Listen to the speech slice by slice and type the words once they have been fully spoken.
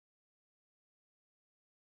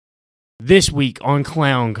This week on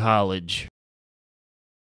Clown College.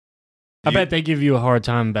 I bet they give you a hard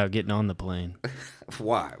time about getting on the plane.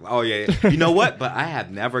 Why? Oh, yeah. You know what? But I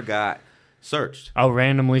have never got searched. Oh,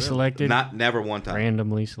 randomly selected? Never one time.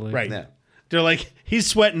 Randomly selected. Right. Yeah. They're like, he's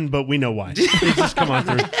sweating, but we know why. They just come on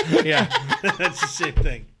through. Yeah, that's the same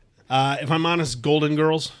thing. If I'm honest, Golden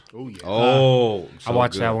Girls. Oh, yeah. I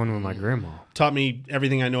watched that one with my grandma. Taught me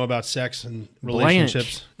everything I know about sex and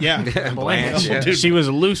relationships. Yeah. Blanche, yeah. Dude, She was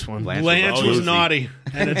a loose one. Blanche was Lucy. naughty.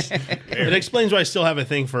 And it explains why I still have a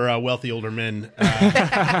thing for wealthy older men.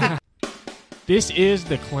 This is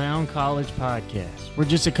the Clown College Podcast. We're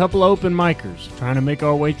just a couple of open micers trying to make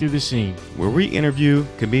our way through the scene. Where we interview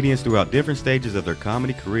comedians throughout different stages of their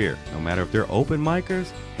comedy career, no matter if they're open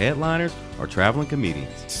micers, headliners, or traveling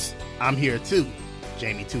comedians. I'm here too.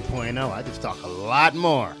 Jamie 2.0. I just talk a lot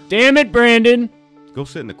more. Damn it, Brandon. Go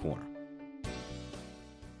sit in the corner.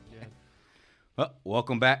 Well,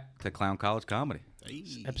 welcome back to Clown College Comedy.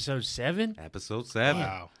 Episode 7? Episode 7.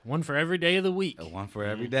 Wow. One for every day of the week. One for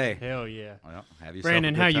every day. Hell yeah. Well, have yourself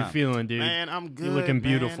Brandon, a good how you time. feeling, dude? Man, I'm good. You looking man.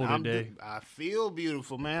 beautiful I'm today. good. I feel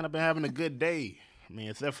beautiful, man. I've been having a good day. I mean,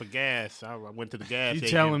 except for gas. I went to the gas You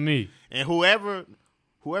station. telling me. And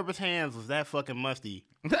whoever's hands was that fucking musty,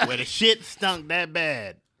 where the shit stunk that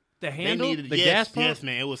bad. The They handle? needed, The yes, gas pump? yes,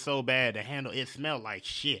 man. It was so bad. The handle, it smelled like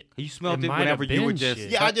shit. You smelled It it might whenever have you were been just...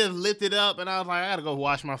 shit. Yeah, I just lifted up and I was like, I gotta go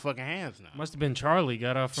wash my fucking hands now. Must have been Charlie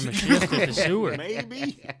got off from a shift at the sewer.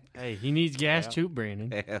 Maybe. Hey, he needs gas too,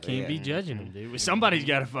 Brandon. Hell Can't yeah. be judging him, dude. Somebody's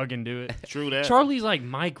got to fucking do it. True that. Charlie's like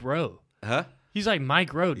Mike Rowe. Huh? He's like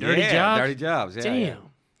Mike Rowe. Dirty yeah, Jobs. Dirty Jobs. Yeah, Damn. yeah.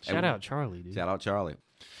 Shout out Charlie, dude. Shout out Charlie.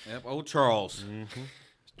 Yep, old Charles.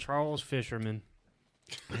 Charles Fisherman.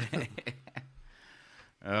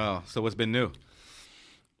 Oh, so what's been new?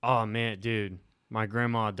 Oh, man, dude. My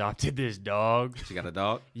grandma adopted this dog. She got a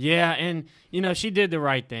dog? Yeah, and, she did the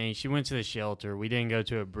right thing. She went to the shelter. We didn't go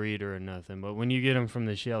to a breeder or nothing. But when you get them from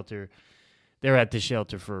the shelter, they're at the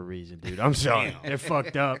shelter for a reason, dude. I'm sorry. They're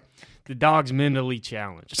fucked up. The dog's mentally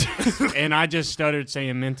challenged. And I just stuttered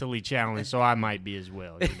saying mentally challenged, so I might be as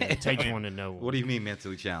well. It takes one to know one. What do you mean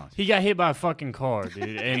mentally challenged? He got hit by a fucking car,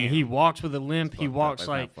 dude. And he walks with a limp. He fucked up. walks That's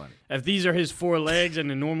like, not funny. if these are his 4 legs and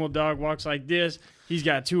the normal dog walks like this, he's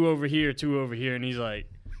got 2 over here, 2 over here, and he's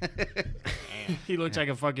like, he looks like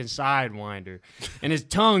a fucking sidewinder. And his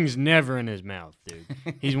tongue's never in his mouth, dude.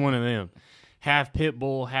 He's one of them. Half pit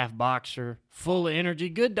bull, half boxer, full of energy,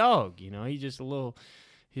 good dog. He's just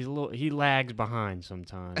he lags behind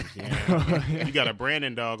sometimes. You got a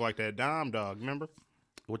Brandon dog like that Dom dog, remember?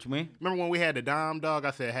 What you mean? Remember when we had the Dom dog?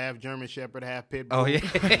 I said half German Shepherd, half Pit Bull. Oh, yeah.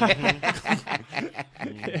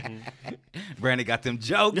 Brandon got them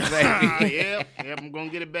jokes, baby. Yep, I'm going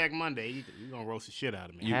to get it back Monday. You're going to roast the shit out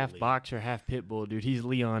of me. Half boxer, half pit bull, dude. He's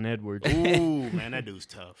Leon Edwards. Ooh, man, that dude's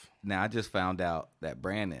tough. Now, I just found out that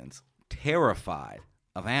Brandon's terrified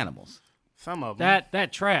of animals. Some of them.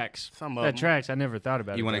 That tracks. Some of That them. tracks. I never thought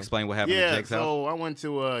about it. You want to though. explain what happened Yeah, at Jake's house? so I went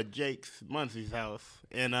to Jake's Muncie's house,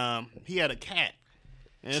 and he had a cat.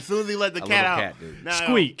 And as soon as he let the A cat little out, cat, dude. now,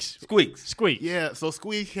 Squeaks. Squeaks. Squeaks. Yeah, so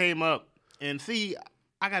Squeak came up, and see,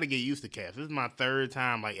 I got to get used to cats. This is my 3rd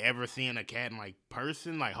time ever seeing a cat in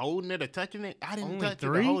person, holding it or touching it. I didn't Only touch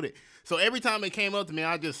 3? it or hold it. So every time it came up to me,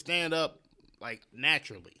 I just stand up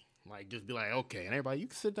naturally, just be like, okay, and everybody, you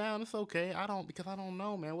can sit down, it's okay. Because I don't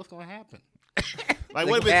know, man, what's gonna happen. What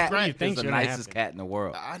if it's cat scratch? you think is the gonna nicest happen? cat in the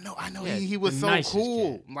world. I know. Yeah, He was the so nicest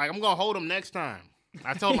cool. cat. I'm gonna hold him next time.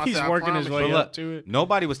 I told him, I He's said, working I his promise way you. up to it.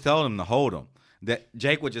 Nobody was telling him to hold him. That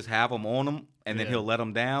Jake would just have him on him, and then Yeah. he'll let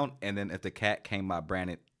him down. And then if the cat came by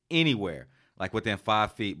Brandon anywhere, within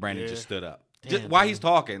 5 feet, Brandon just stood up. Just Damn, while he's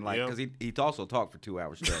talking, Yep. because he also talked for 2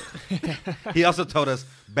 hours straight. He also told us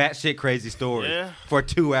batshit crazy stories Yeah. for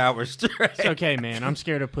 2 hours straight. It's okay, man. I'm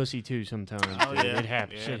scared of pussy too sometimes. Oh dude. yeah, It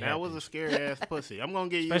happens. Yeah, Shit that happens. was a scary ass pussy. I'm gonna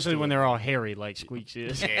get used Especially to when it. they're all hairy like Squeaks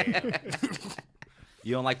is. Yeah.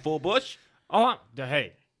 You don't like full bush? Oh,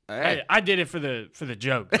 hey. Hey. I did it for the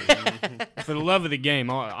joke. dude. For the love of the game,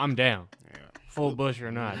 I'm down. Full bush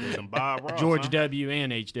or not. dude. Some Bob Ross, George huh? W.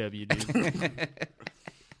 and HW, dude.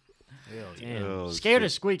 Hell yeah. Damn. Oh, Scared shit.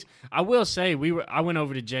 of Squeaks. I will say I went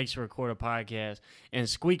over to Jake's to record a podcast, and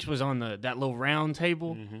Squeaks was on that little round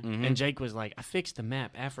table, and Jake was like, "I fixed the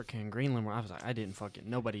map, Africa and Greenland." Where I was like, "I didn't fucking.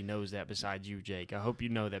 Nobody knows that besides you, Jake. I hope you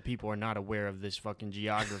know that people are not aware of this fucking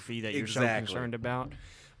geography that you're so Exactly. concerned about."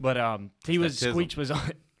 But tism. Squeaks was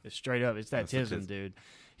on straight up. It's that That's the tism, tism. dude.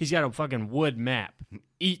 He's got a fucking wood map.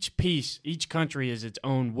 Each country is its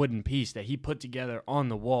own wooden piece that he put together on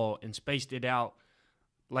the wall and spaced it out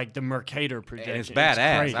like the Mercator projection. And it's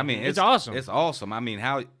badass. crazy. I mean, it's awesome. It's awesome. I mean,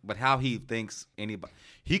 how he thinks anybody.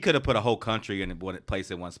 He could have put a whole country in what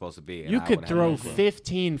place it wasn't supposed to be. And You I could would have throw no clue.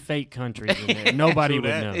 15 fake countries in there. Nobody True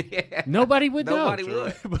would that. know. Yeah. Nobody would Nobody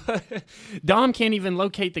know. would. But Dom can't even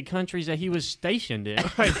locate the countries that he was stationed in.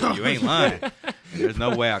 You ain't lying. There's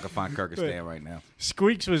no way I could find Kyrgyzstan right now.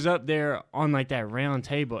 Squeaks was up there on like that round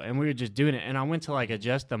table, and we were just doing it. And I went to like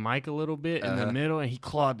adjust the mic a little bit in the middle, and he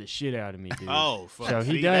clawed the shit out of me, dude. Oh, fuck. so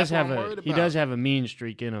he See, does that's what have I'm a worried he about. does have a mean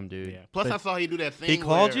streak in him, dude. Yeah. Plus, But- I saw he do that thing. He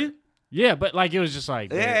called where- you? yeah, but like it was just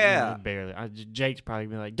like Yeah. barely. Jake's probably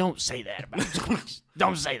been like, "Don't say that about Squeaks.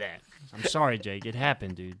 Don't say that." I'm sorry, Jake. It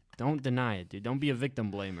happened, dude. Don't deny it, dude. Don't be a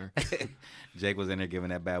victim blamer. Jake was in there giving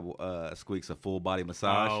that bad Squeaks a full body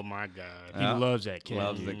massage. Oh my god. He loves that cat.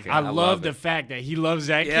 Loves the cat. I I love love the it. fact that he loves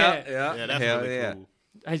that yeah, cat. Yeah, that's Hell really yeah. cool.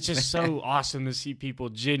 It's just so awesome to see people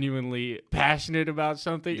genuinely passionate about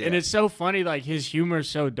something. And Yeah. it's so funny, like his humor is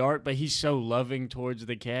so dark, but he's so loving towards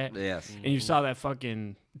the cat. Yes. And you saw that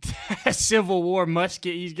fucking Civil War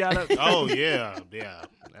musket he's got up. Oh yeah, yeah.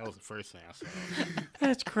 That was the first thing I saw.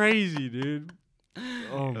 That's crazy, dude.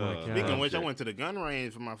 Oh my god. Speaking of which, I shit. went to the gun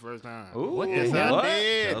range for my first time. Ooh, What the Yes, hell? I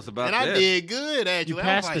did. Tell us about and I this. did good, actually. You I was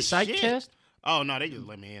passed like, the psych shit. test? Oh no, they just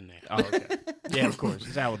let me in there. Oh, okay. Yeah, of course.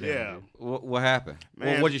 It's Alabama. Yeah, dude. What happened?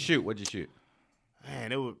 Man. What'd you shoot? What'd you shoot?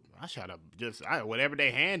 man, it was. I shot up just whatever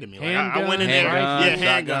they handed me. Like, Handgun, I went in there. handgun, Yeah,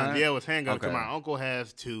 handgun. shotgun? Yeah, it was handgun. Okay. Because my uncle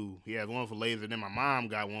has two. He has one for laser. Then my mom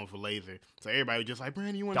got one for laser. So everybody was just like,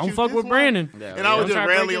 Brandon, you want to Don't shoot fuck this with one? Brandon. Yeah, And I was Don't just try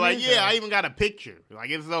randomly breaking like, in, yeah, though. I even got a picture.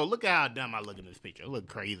 Like, it's so, look how dumb I look in this picture. I look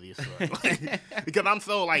crazy as fuck. Because I'm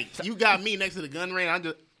so, like, you got me next to the gun range. I'm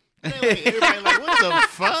just, like, everybody like, what the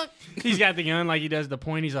fuck? He's got the gun like he does the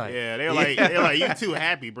point. He's like, Yeah, they're like, you too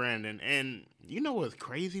happy, Brandon. And you know what's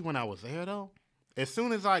crazy when I was there, though? As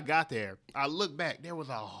soon as I got there, I looked back. There was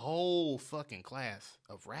a whole fucking class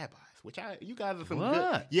of rabbis, which you guys are some good.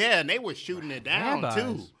 What? Yeah, and they were shooting it down, Rabbis?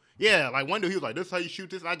 too. Yeah, like one dude, he was like, this is how you shoot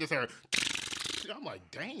this? And I just heard, I'm like,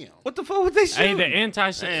 damn. What the fuck was they hey, shooting? the Man,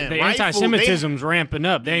 rifle, anti-Semitism's ramping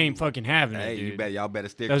up. They ain't fucking having it, Hey, dude. y'all better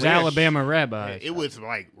stick Those clear. Alabama rabbis. It was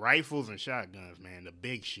like rifles and shotguns, man. The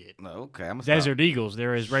big shit. No, okay, I'm gonna Desert Eagles,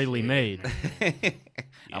 they're Israeli made.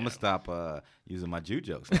 I'm gonna stop using my Jew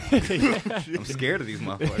jokes. Now. I'm scared of these It's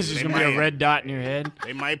motherfuckers. just They gonna be a might- red dot in your head.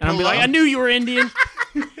 They might And I'll pull be like, up, I knew you were Indian.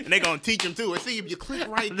 and they gonna teach them too. And see if you click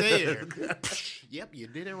right there. Yep, you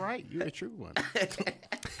did it right. You're a true one.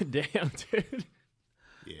 Damn, dude.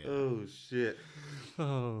 Yeah. Oh shit.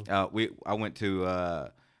 Oh. I went to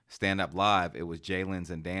Stand Up Live. It was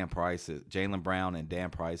Jalen Brown and Dan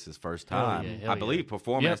Price's first Hell time, yeah, hell I believe, yeah.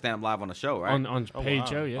 performing Yep. at Stand Up Live on the show, right? On Page wow.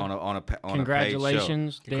 Show, yeah. on a paid show.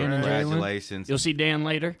 Congratulations, Dan and Jalen. Congratulations. You'll see Dan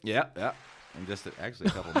later. Yep. In just actually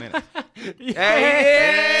a couple minutes. Yeah.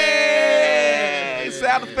 Hey,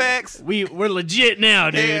 sound effects. We're legit now,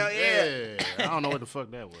 dude. Hell yeah. I don't know what the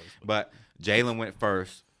fuck that was. But Jalen went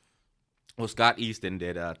first. Well, Scott Easton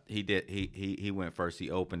did. He went first. He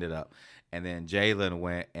opened it up, and then Jalen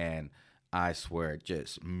went and I swear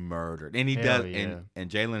just murdered. And he Hell does. yeah. And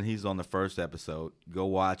Jalen, he's on the first episode. Go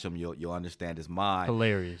watch him. You'll understand his mind.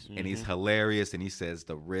 Hilarious. And he's hilarious, and he says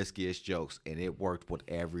the riskiest jokes, and it worked with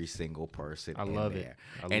every single person. I in love there.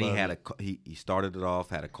 it. And he had he started it off,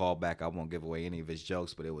 had a callback. I won't give away any of his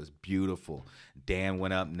jokes, but it was beautiful. Dan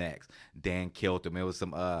went up next. Dan killed him. It was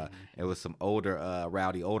some older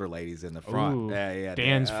rowdy older ladies in the front. Ooh, Yeah,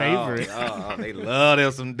 Dan's Dan. favorite. They love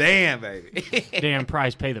them some Dan, baby. Dan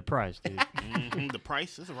Price, pay the price, dude. The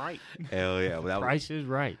price is right. Hell yeah. Well, that was, Price is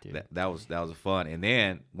right, dude. that was fun. And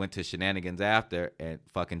then went to Shenanigans after, and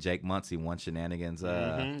fucking Jake Muncie won Shenanigans.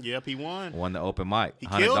 Yep, he won. Won the open mic. He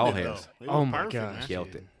 100 killed doll it, hairs. though. It Oh was my perfect, gosh. man.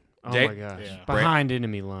 Killed it. Oh Jake- my gosh. Yeah. Behind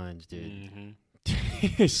enemy lines, dude.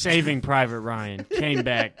 Saving Private Ryan. Came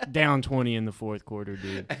back down 20 in the fourth quarter,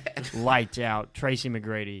 dude. Lights out. Tracy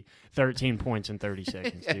McGrady, 13 points in 30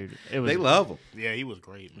 seconds, dude. It was. They love him. Yeah, he was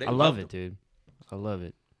great. They I love loved it, dude. I love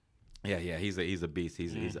it. Yeah, he's a beast.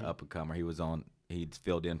 He's an up and comer. He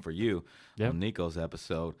filled in for you Yep. on Nico's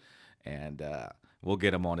episode, and we'll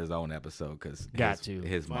get him on his own episode because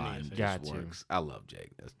his Funny mind as just Got to. works. I love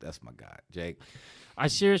Jake. That's my guy, Jake. I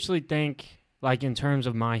seriously think, like, in terms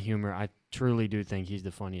of my humor, I truly do think he's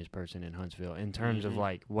the funniest person in Huntsville in terms of,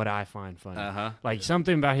 like, what I find funny. Uh-huh. Like,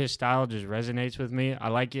 something about his style just resonates with me. I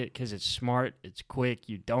like it because it's smart, it's quick,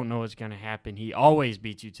 you don't know what's going to happen. He always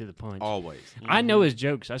beats you to the punch. Always. I know his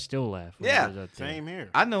jokes. I still laugh. When Yeah. he goes up there. Same here.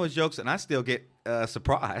 I know his jokes, and I still get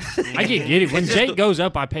surprised. I get it. When It's just Jake the- goes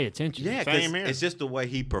up, I pay attention. Yeah, 'cause Same here. it's just the way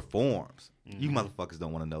he performs. You motherfuckers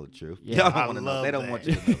don't want to know the truth. Yeah, Y'all I don't want to know. love They don't that. want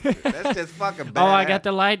you to know the truth. That's just fucking bad. Oh, I got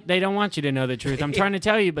the light. They don't want you to know the truth. I'm trying to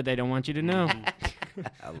tell you, but they don't want you to know.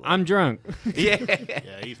 I'm drunk. Yeah.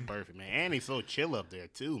 Yeah, he's perfect, man. And he's so chill up there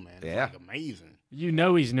too, man. It's Yeah. like amazing. You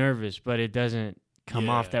know he's nervous, but it doesn't come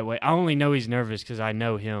off Yeah. that way. I only know he's nervous because I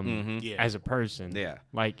know him Mm-hmm. Yeah. as a person. Yeah.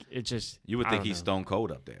 Like, it just... You would I think don't he's know. stone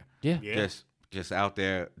cold up there. Yeah. Yeah. Just out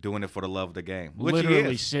there doing it for the love of the game. Which Literally he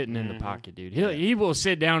is. sitting in the pocket, dude. He will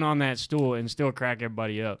sit down on that stool and still crack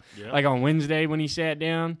everybody up. Yeah. Like on Wednesday when he sat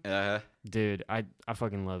down, Uh-huh. dude, I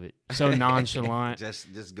fucking love it. So nonchalant.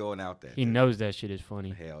 Just going out there. He knows that shit is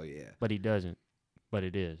funny, Hell yeah. but he doesn't. But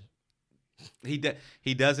it is.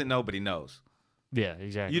 He doesn't know, but he knows. Yeah,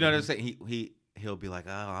 exactly. You know what I'm saying? He'll be like,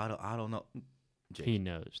 oh, I don't know. Jake, He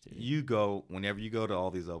knows, dude. you go whenever you go to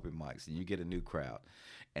all these open mics and you get a new crowd,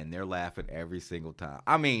 and they're laughing every single time.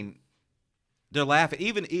 I mean, they're laughing.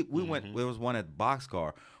 We went. There was one at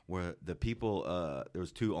Boxcar where the people. There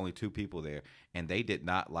was only two people there, and they did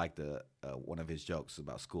not like the one of his jokes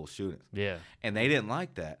about school shootings, Yeah. and they didn't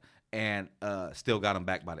like that. And still got him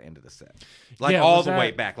back by the end of the set, like Yeah, all was the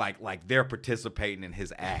way that- back, like they're participating in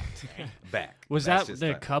his act back. Was That's that just the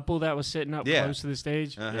like- couple that was sitting up Yeah. close to the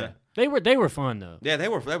stage? Uh-huh. Yeah. They were fun though. Yeah, they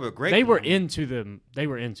were great. They were into them. They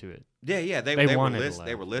were into it. Yeah. They They were wanted to they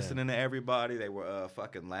laugh, were listening to everybody. They were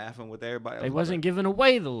fucking laughing with everybody. They wasn't giving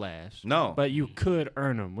away the laughs. No. But you could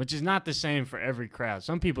earn them, which is not the same for every crowd.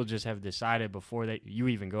 Some people just have decided before you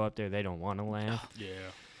even go up there they don't want to laugh. Yeah.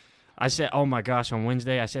 I said, oh my gosh, on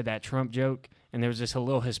Wednesday I said that Trump joke, and there was this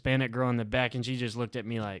little Hispanic girl in the back, and she just looked at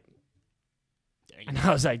me like, and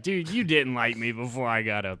I was like, dude, you didn't like me before I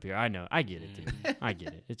got up here. I know. I get it, dude. I get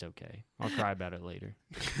it. It's okay. I'll cry about it later.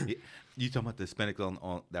 You talking about the Hispanics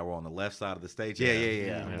on that were on the left side of the stage? Yeah.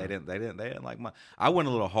 Yeah. They didn't like my. I went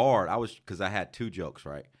a little hard. Because I had two jokes,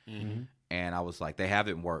 right? Mm-hmm. And I was like, they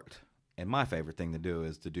haven't worked. And my favorite thing to do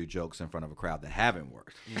is to do jokes in front of a crowd that haven't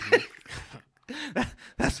worked.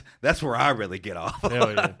 That's where I really get off.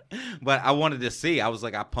 Hell yeah. But I wanted to see. I was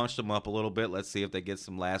like, I punched them up a little bit. Let's see if they get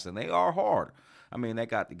some laughs, and they are hard. I mean, they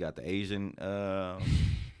got the Asian.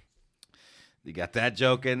 You got that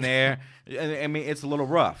joke in there. I mean, it's a little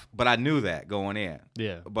rough, but I knew that going in.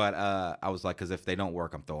 Yeah. But I was like, because if they don't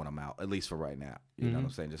work, I'm throwing them out, at least for right now. You know what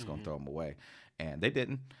I'm saying? Just going to throw them away. And they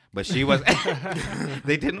didn't. But she was,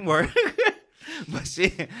 they didn't work. but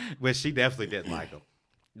she definitely didn't like them.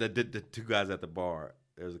 The two guys at the bar,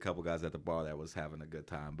 there was a couple guys at the bar that was having a good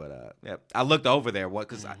time. But yeah, I looked over there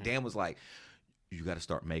because Dan was like, you got to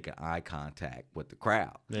start making eye contact with the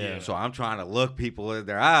crowd. Yeah. So I'm trying to look people in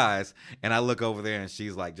their eyes, and I look over there, and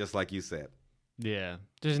she's like, just like you said. Yeah.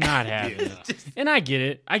 Just not having it. And I get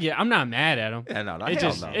it. I'm not mad at them. Yeah, no, It's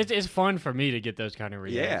hell just no. it's fun for me to get those kind of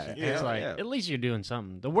reactions. Yeah, It's yeah, like yeah. at least you're doing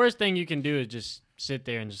something. The worst thing you can do is just sit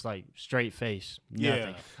there and just like straight face nothing.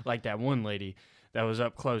 Yeah. Like that one lady that was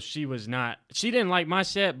up close. She didn't like my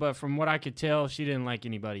set, but from what I could tell, she didn't like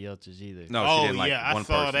anybody else's either. No, she Oh didn't like yeah, one I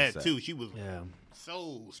saw person's that set. too. She was Yeah.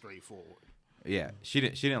 so straightforward. Yeah, she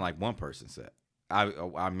didn't like one person's set. I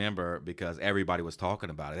remember because everybody was talking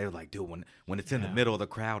about it. They were like, dude, when it's in the middle of the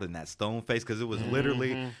crowd in that stone face, because it was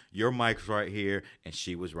literally your mic's right here and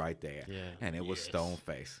she was right there. Yeah. And it was stone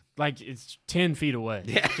face. Like it's 10 feet away.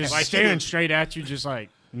 Yeah. Just Like she staring was- straight at you, just like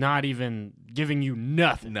not even giving you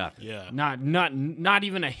nothing. Nothing. Yeah. Not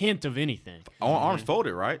even a hint of anything. Arms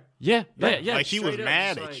folded, right? Yeah. Yeah. Like she was straight up,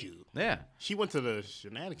 mad just at like, you. Yeah. She went to the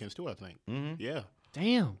shenanigans too, I think. Yeah.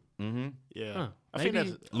 Damn. Mm-hmm. Yeah. Huh. I think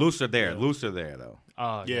Maybe- that's Looser there though.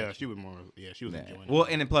 Oh, yeah, she was more she was Yeah. enjoying Well,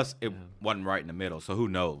 it. and then plus it wasn't right in the middle, so who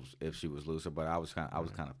knows if she was looser? But I was kind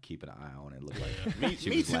of keeping an eye on it. It looked like Me- she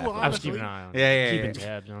me was too, laughing. I was honestly. keeping an eye on it. Yeah, Keeping yeah.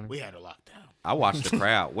 tabs on it. We had it locked down. I watch the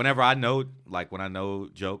crowd. Whenever I know, like when I know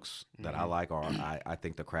jokes that I like or I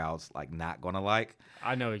think the crowd's like not gonna like,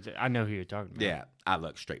 I know who you're talking about. yeah, I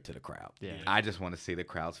look straight to the crowd. Yeah. I just want to see the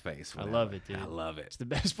crowd's face. I whenever. love it, dude. I love it. It's the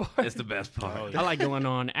best part. It's the best part. I like going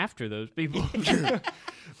on after those people.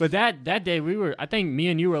 But that day I think me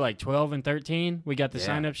and you were like 12 and 13. We got the Yeah.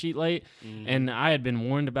 sign up sheet late, and I had been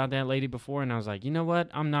warned about that lady before, and I was like, you know what?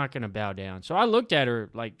 I'm not gonna bow down. So I looked at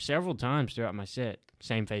her like several times throughout my set.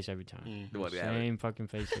 Same face every time. What, yeah. Same fucking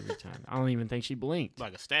face every time. I don't even think she blinked.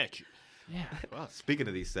 Like a statue. Yeah. Well, speaking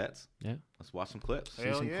of these sets, Yeah. let's watch some clips. See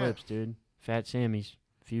Hell some yeah. clips, dude. Fat Sammy's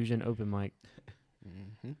Fusion open mic.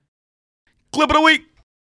 Clip of the week.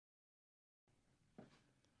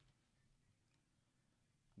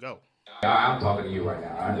 Go. I'm talking to you right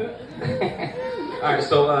now, all right? All right,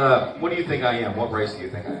 so what do you think I am? What race do you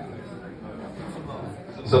think I am?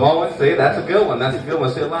 Samoan? See, that's a good one. That's a good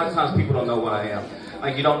one. See, a lot of times people don't know what I am.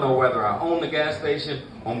 Like, you don't know whether I own the gas station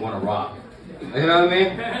or I'm going to rob it. You know what I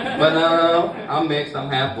mean? But no, I'm mixed. I'm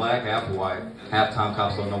half black, half white. Half time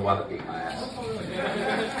cops don't know why to beat my ass.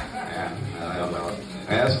 Yeah, I don't know.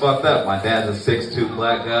 That's fucked up. My dad's a 6'2"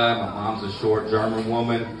 black guy. My mom's a short German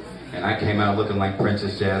woman. And I came out looking like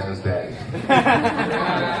Princess Jasmine's daddy.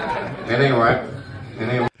 That ain't right. It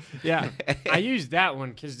ain't right. Yeah, I used that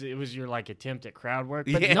one because it was your like attempt at crowd work,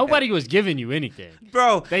 but Yeah. nobody was giving you anything.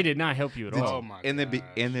 Bro, They did not help you at all. Oh my in the gosh.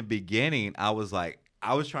 in the beginning, I was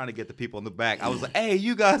trying to get the people in the back. I was like, "Hey,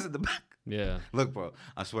 you guys in the back." Yeah, Look, bro,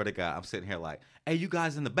 I swear to God, I'm sitting here like, "Hey, you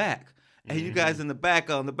guys in the back. Hey, you guys in the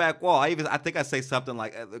back on the back wall." I think I say something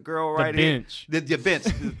like, "The girl right bench. here, the bench,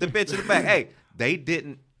 the bench in the back." Hey, they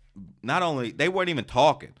didn't. Not only they weren't even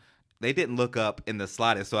talking. They didn't look up in the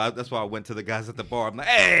slightest, so that's why I went to the guys at the bar. I'm like,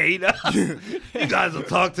 "Hey, you guys will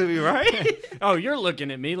talk to me, right?" Oh, you're looking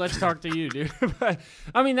at me. Let's talk to you, dude. But,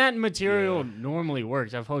 I mean, that material normally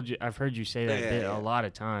works. I've heard you say that bit Yeah. a lot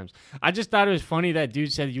of times. I just thought it was funny that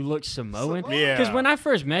dude said you look Samoan. Yeah. Because when I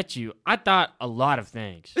first met you, I thought a lot of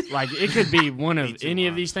things. Like it could be one of too, any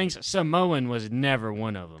of these things. Samoan was never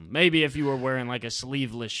one of them. Maybe if you were wearing like a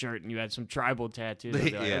sleeveless shirt and you had some tribal tattoos, I'd be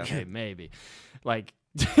like, Yeah. okay, maybe. Like,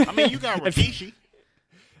 I mean, you got Rikishi.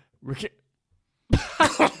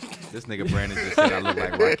 This nigga Brandon just said I look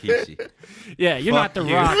like Rikishi. Yeah, you're not Fuck the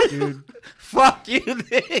you. Rock, dude. Fuck you,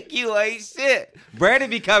 Nick. You ain't shit. Brandon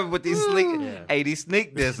be coming with these sneak, Yeah. hey, these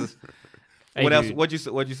sneak disses. Hey, What else? dude.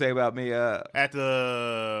 What'd you say about me? At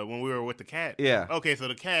the when we were with the cat. Yeah. Okay, so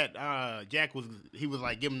the cat, Jack was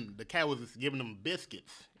like the cat was giving him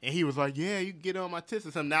biscuits, and he was like, "Yeah, you can get on my tits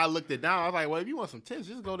or something." Now I looked at Dom. I was like, "Well, if you want some tits,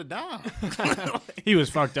 just go to Dom." He was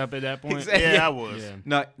fucked up at that point. Exactly. yeah, I was.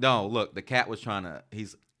 Yeah. No. Look, the cat was trying to.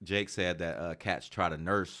 Jake said that cats try to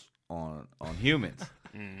nurse on humans,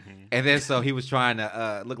 and then so he was trying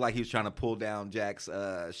to look like he was trying to pull down Jack's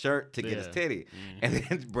shirt to get his Yeah. titty, and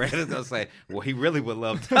then Brandon's gonna say, "Well, he really would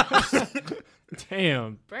love to."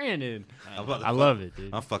 Damn, Brandon. I'm about to I fuck- love it,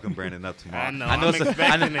 dude. I'm fucking Brandon up tomorrow. I know, I'm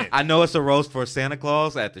expecting it. I know it's a roast for Santa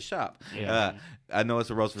Claus at the shop. Yeah. I know it's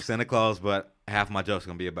a roast for Santa Claus, but half my joke's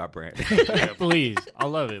gonna be about Brandon. Please, I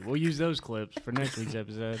love it. We'll use those clips for next week's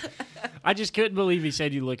episode. I just couldn't believe he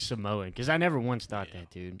said you look Samoan because I never once thought that,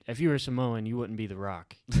 dude. If you were Samoan, you wouldn't be the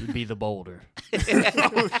Rock. You'd be the Boulder.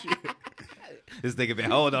 This nigga been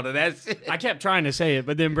holding on to that shit. I kept trying to say it,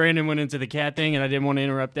 but then Brandon went into the cat thing, and I didn't want to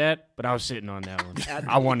interrupt that. But I was sitting on that one.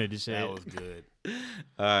 I wanted to say That it. was good.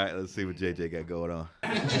 All right, let's see what JJ got going on.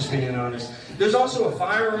 Just being honest. There's also a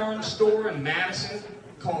firearms store in Madison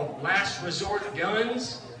called Last Resort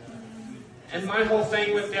Guns. And my whole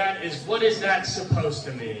thing with that is, what is that supposed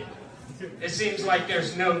to mean? It seems like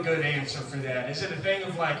there's no good answer for that. Is it a thing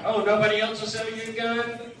of like, oh, nobody else will sell you a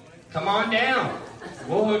gun? Come on down.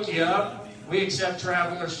 We'll hook you up. We accept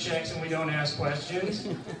traveler's checks and we don't ask questions.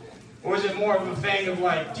 Or is it more of a thing of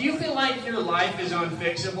like, do you feel like your life is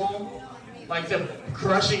unfixable? Like the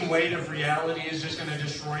crushing weight of reality is just going to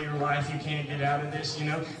destroy your life. You can't get out of this, you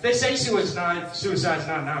know? They say suicide's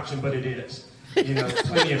not an option, but it is. You know,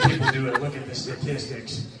 plenty of people do it. Look at the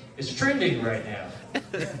statistics. It's trending right now.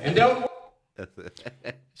 And don't...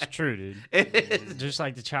 It's true, dude. Just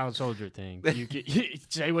like the child soldier thing. You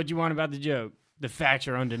say what you want about the joke. The facts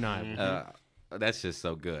are undeniable. That's just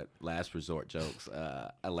so good. Last resort jokes.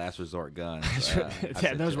 A last resort gun.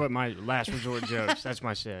 Yeah, those were my last resort jokes. That's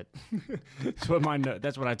my set.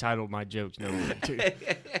 That's what I titled my jokes. No, too.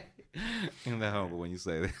 In the humble when you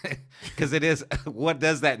say that, because it is. What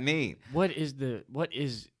does that mean? What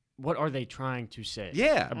are they trying to say?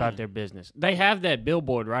 Yeah. About their business. They have that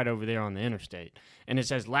billboard right over there on the interstate, and it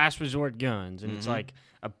says "Last Resort Guns," and it's like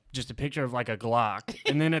just a picture of like a Glock,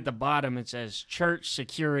 and then at the bottom it says "Church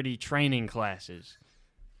Security Training Classes."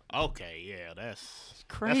 Okay, yeah, that's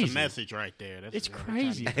crazy. That's a message right there. That's It's they're trying to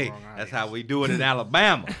crazy. get the Hey, wrong that's audience. how we do it in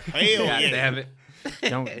Alabama. Hell God yeah. damn it.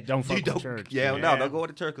 Don't fuck You with church. Yeah, dude. no, don't go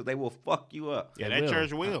to church because they will fuck you up. Yeah, They that will.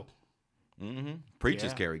 church will.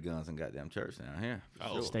 Preachers Yeah. carry guns in goddamn church down here.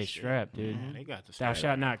 Oh, Stay shit. strapped, dude. They got the Thou strap.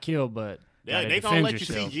 shalt not kill, but Yeah, gotta they gonna defend let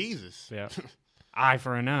yourself. you see Jesus. Yeah. Eye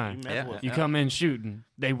for an eye. You mess Yeah. with You come in shooting,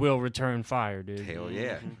 they will return fire, dude. Hell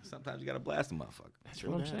yeah. Sometimes you gotta blast a motherfucker That's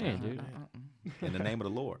what I'm saying, dude. in the name of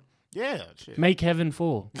the Lord. Yeah, shit. Make heaven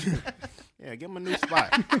full. Yeah, give them a new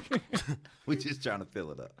spot. We just trying to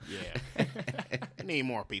fill it up. Yeah. I need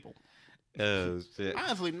more people. Oh shit.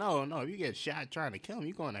 Honestly, no. If you get shot trying to kill him,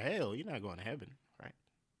 you're going to hell. You're not going to heaven, right?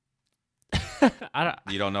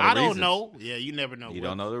 You don't know the I reasons. don't know. Yeah, you never know. You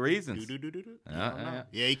don't know the reasons. Do. Yeah.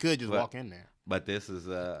 Yeah, he could just But- walk in there. But this is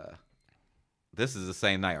the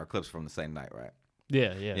same night, or clips from the same night, right?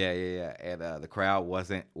 Yeah. Yeah. And the crowd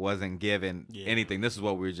wasn't given anything. This is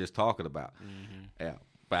what we were just talking about. Yeah.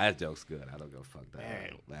 But that joke's good. I don't give a fuck that.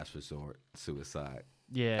 Yeah. Last resort, suicide.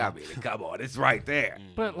 Yeah. I mean, come on, it's right there.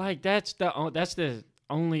 But like that's the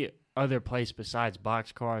only other place besides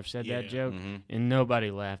Boxcar have said that joke, Mm-hmm. and nobody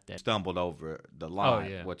laughed at it. Stumbled over the line,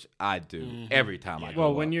 yeah. which I do every time I go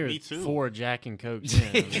Well, when up. you're Me too. 4 Jack and Coke,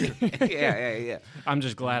 in, yeah. I'm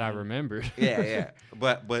just glad I remembered. Yeah.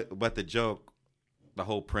 But the joke, the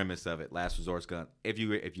whole premise of it, last resort's gonna. If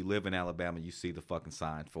you live in Alabama, you see the fucking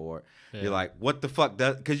sign for it. Yeah. You're like, what the fuck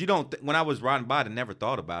does? Because you don't. When I was riding by, I never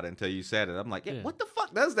thought about it until you said it. I'm like, yeah, Yeah. what the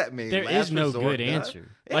fuck does that mean? There Last is no resort good does? answer.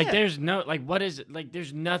 Yeah. Like there's no what is it? Like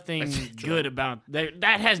there's nothing good about there.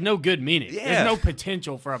 That has no good meaning. Yeah. There's no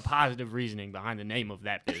potential for a positive reasoning behind the name of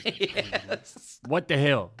that business. Yes. What the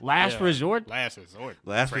hell? Last Yeah. resort? Last resort.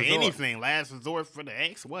 Last for resort. anything. Last resort for the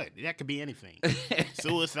ex. What? That could be anything.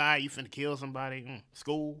 Suicide. You finna kill somebody.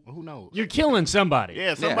 School. Who knows? You're killing somebody.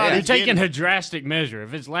 Yeah, somebody. You're taking a drastic measure.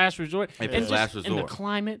 If it's last resort, If and it's last just in the resort.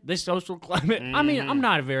 climate, this social climate. I mean, I'm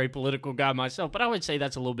not a very political guy myself, but I would say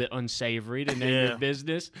that's a little bit unsavory to name Yeah. your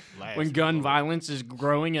business Last when gun resort. violence is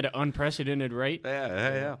growing at an unprecedented rate.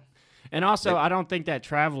 Yeah. And also, I don't think that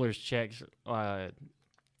travelers checks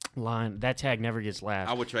line that tag never gets laughed.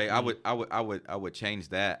 I would trade. I would change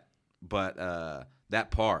that, but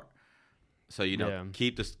that part. So Yeah.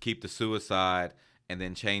 keep the suicide, and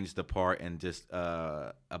then change the part and just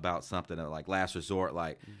about something like last resort,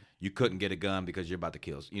 like you couldn't get a gun because you're about to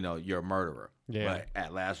kill. You're a murderer. Yeah. But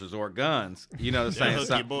at last resort guns, saying hook your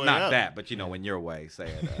something, boy not up. that, but in your way,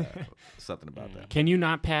 saying something about that. Can you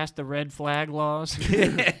not pass the red flag laws?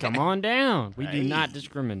 Come on down. We do not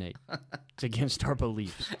discriminate. It's against our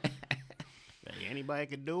beliefs. Hey, anybody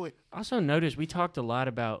could do it. Also, notice we talked a lot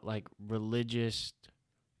about like religious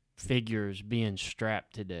figures being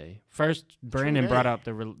strapped today. First, Brandon that. brought up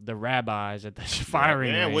the rabbis at the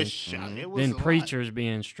firing Yeah, it range. was shot. It was Then a lot. preachers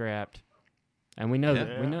being strapped, and we know that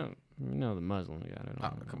Yeah. we know the Muslims got it. Oh,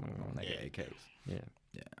 on. come on, they got AKs. Yeah,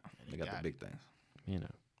 They got the big things. you know.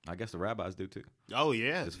 I guess the rabbis do too. Oh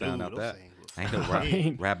yeah, Just found dude, out those that. things was I ain't know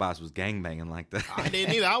Right. rabbis was gangbanging like that. I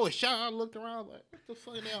didn't either. I was shocked. I looked around like, what the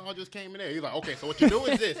fuck? They all just came in there. He's like, okay, so what you do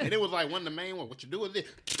is this, and it was like one of the main ones. What you do is this.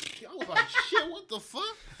 I was like, shit, what the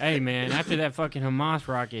fuck? Hey man, after that fucking Hamas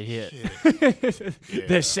rocket hit,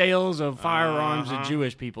 the sales of firearms to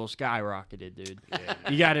Jewish people skyrocketed, dude.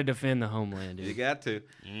 You got to defend the homeland, You dude. got to.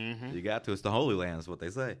 You got to. It's the Holy Land, is what they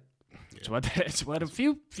say. It's what a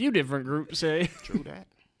few different groups say. True that.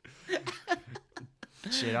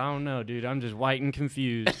 Shit, I don't know, dude. I'm just white and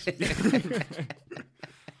confused.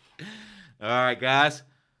 All right, guys.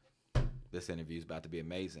 This interview is about to be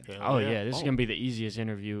amazing. Oh yeah, this is gonna be the easiest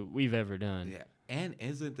interview we've ever done. Yeah. And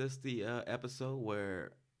isn't this the episode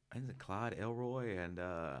where isn't Clyde Elroy and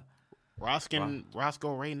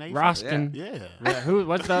Roscoe Ray Nathan? Roskin. Yeah. Yeah, who?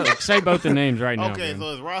 What's the? Say both the names right now. Okay, man.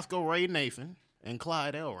 so it's Roscoe Ray Nathan and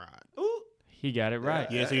Clyde Elrod. He got it right.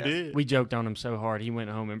 Yes, he did. We joked on him so hard he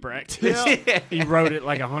went home and practiced. He wrote it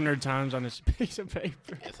like 100 times on his piece of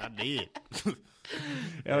paper. Yes, I did.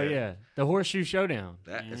 Oh yeah, the Horseshoe Showdown,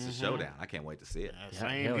 that is a showdown. I can't wait to see it.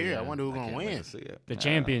 Same hell here. yeah. I wonder who's I gonna can't wait win. to see it. the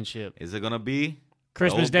championship. Is it gonna be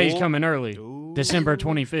Christmas Old Day's Bull? coming early, December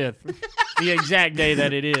 25th, the exact day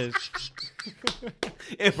that it is.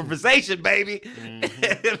 improvisation, baby?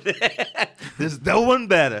 There's no one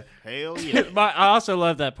better. Hell yeah. But I also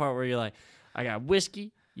love that part where you're like, I got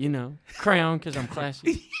whiskey, Crown because I'm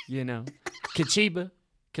classy, Kachiba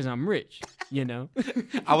because I'm rich,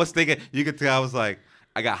 I was thinking, you could tell I was like,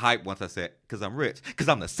 I got hyped once I said, because I'm rich, because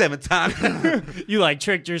I'm the 7th time. You like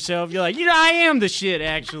tricked yourself. You're like, I am the shit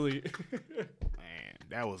actually. Man,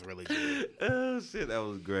 that was really good. Oh, shit, that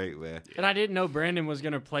was great, man. And I didn't know Brandon was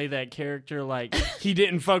gonna play that character like he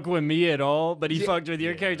didn't fuck with me at all, but he fucked with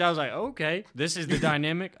your character. I was like, okay, this is the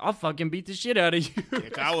dynamic. I'll fucking beat the shit out of you. Yeah,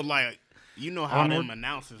 'cause I was like, you know how Onward. them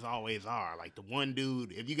announcers always are. Like the one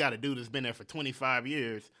dude, if you got a dude that's been there for 25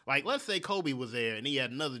 years, like let's say Kobe was there and he had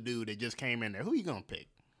another dude that just came in there, who you gonna pick?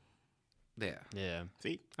 Yeah. Yeah,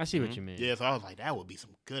 See? I see what you mean. Yeah, so I was like, that would be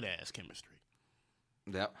some good ass chemistry.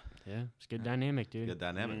 Yep. Yeah, it's good dynamic, dude. Good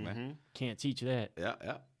dynamic, man. Can't teach that. Yeah,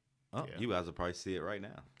 yeah. Oh, Yeah. you guys will probably see it right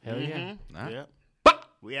now. Hell yeah. All right. Yeah.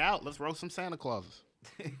 We out. Let's roast some Santa Clauses.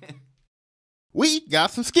 We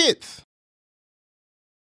got some skits.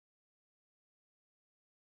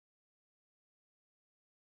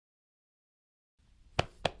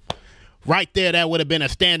 Right there, that would have been a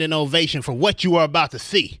standing ovation for what you are about to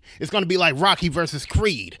see. It's going to be like Rocky versus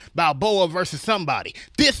Creed, Balboa versus somebody.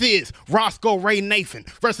 This is Roscoe Ray Nathan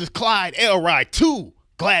versus Clyde Elroy, two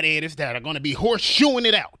gladiators that are going to be horseshoeing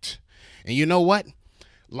it out. And you know what?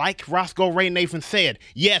 Like Roscoe Ray Nathan said,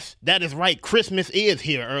 yes, that is right. Christmas is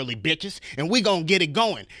here, early bitches, and we gonna get it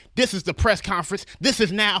going. This is the press conference. This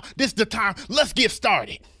is now. This is the time. Let's get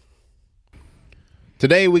started.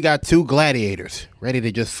 Today we got two gladiators ready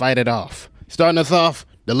to just fight it off. Starting us off,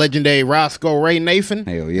 the legendary Roscoe Ray Nathan.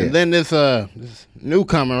 Hell yeah. And then this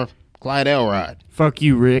newcomer, Clyde Elrod. Fuck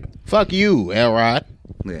you, Rick. Fuck you, Elrod.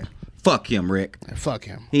 Yeah. Fuck him, Rick. Fuck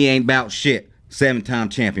him. He ain't about shit. 7-time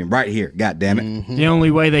champion right here. God damn it. The only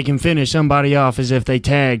way they can finish somebody off is if they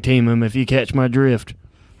tag team him, if you catch my drift.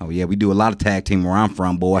 Oh yeah, we do a lot of tag team where I'm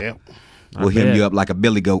from, boy. Yep. We'll hit bet. you up like a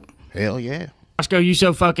billy goat. Hell yeah. Roscoe, you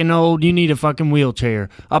so fucking old, you need a fucking wheelchair.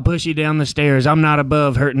 I'll push you down the stairs. I'm not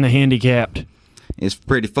above hurting the handicapped. It's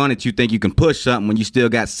pretty funny that you think you can push something when you still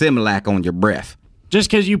got Similac on your breath. Just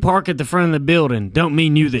 'cause you park at the front of the building don't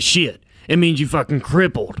mean you the shit. It means you fucking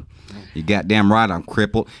crippled. You goddamn right I'm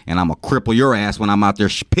crippled, and I'm going to cripple your ass when I'm out there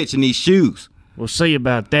pitching these shoes. We'll see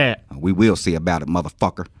about that. We will see about it,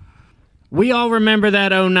 motherfucker. We all remember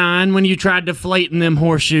that 09 when you tried deflating them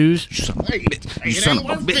horseshoes. You son of a bitch. You it son ain't of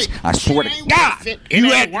a worth bitch. it. I swear It to ain't God. worth it. You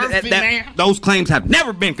It had ain't worth it, man. those claims have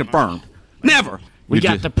never been confirmed. Never. We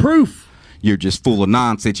got the proof. You're just full of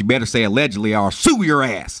nonsense. You better say allegedly or I'll sue your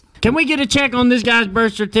ass. Can we get a check on this guy's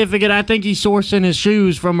birth certificate? I think he's sourcing his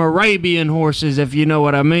shoes from Arabian horses, if you know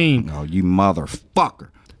what I mean. Oh, you motherfucker.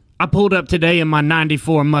 I pulled up today in my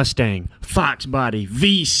 94 Mustang, Fox body,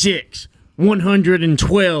 V6,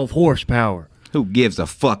 112 horsepower. Who gives a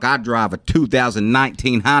fuck? I drive a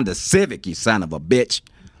 2019 Honda Civic, you son of a bitch.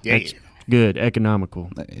 Yeah. Good, economical.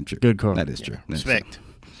 That ain't true. Good car. That is true. That's Respect.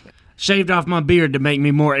 Shaved off my beard to make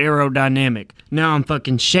me more aerodynamic. Now I'm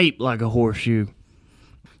fucking shaped like a horseshoe.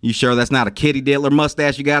 You sure that's not a kitty diddler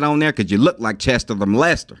mustache you got on there? Because you look like Chester the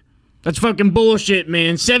Molester. That's fucking bullshit,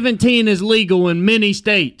 man. 17 is legal in many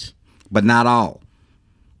states. But not all.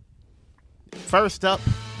 First up,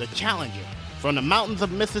 the challenger from the mountains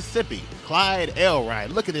of Mississippi, Clyde Elrod.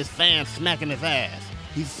 Look at this fan smacking his ass.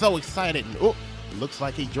 He's so excited. And, oh, looks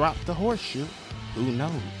like he dropped the horseshoe. Who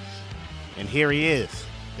knows? And here he is,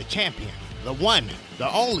 the champion, the one,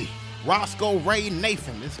 the only, Roscoe Ray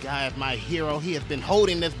Nathan. This guy is my hero. He has been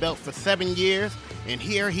holding this belt for 7 years, and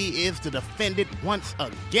here he is to defend it once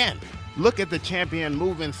again. Look at the champion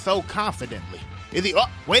moving so confidently. Is he, oh,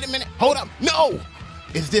 wait a minute, hold up, no!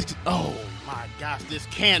 Is this, oh my gosh, this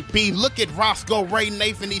can't be. Look at Roscoe Ray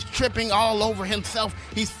Nathan. He's tripping all over himself.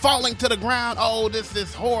 He's falling to the ground. Oh, this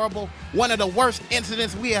is horrible. One of the worst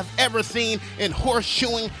incidents we have ever seen in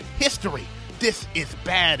horseshoeing history. This is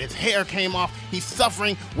bad. His hair came off. He's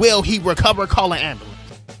suffering. Will he recover? Call an ambulance.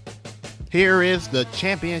 Here is the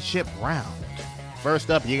championship round.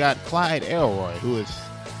 First up, you got Clyde Elroy,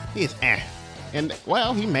 he's and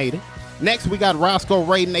well, he made it. Next, we got Roscoe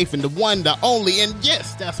Ray Nathan, the one, the only, and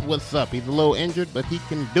yes, that's what's up. He's a little injured, but he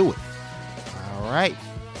can do it. All right.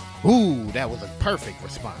 Ooh, that was a perfect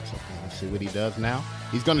response. Okay, let's see what he does now.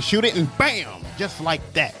 He's gonna shoot it, and bam, just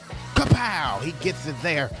like that. Kapow! He gets it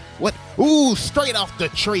there. What? Ooh, straight off the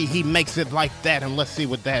tree, he makes it like that, and let's see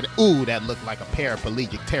what that, ooh, that looked like a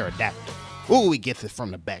paraplegic pterodactyl. Ooh, he gets it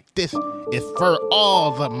from the back. This is for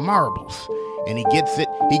all the marbles. And he gets it,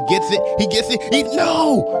 he gets it, he gets it.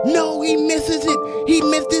 No, he misses it. He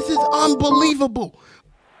missed, this is unbelievable.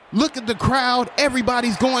 Look at the crowd,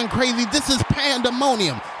 everybody's going crazy. This is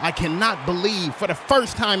pandemonium. I cannot believe for the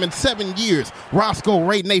first time in 7 years, Roscoe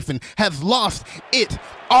Ray Nathan has lost it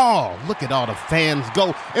all. Look at all the fans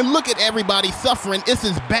go, and look at everybody suffering. This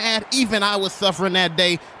is bad. Even I was suffering that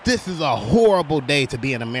day. This is a horrible day to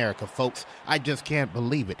be in America, folks. I just can't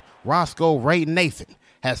believe it. Roscoe Ray Nathan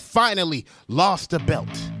has finally lost the belt.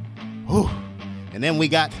 Whew. And then we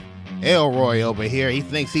got Elroy over here. He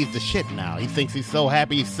thinks he's the shit now. He thinks he's so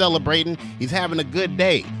happy. He's celebrating. He's having a good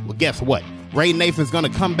day. Well, guess what? Ray Nathan's going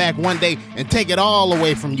to come back one day and take it all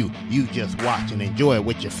away from you. You just watch and enjoy it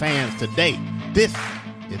with your fans today. This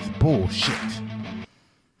is bullshit.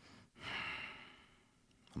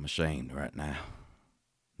 I'm ashamed right now.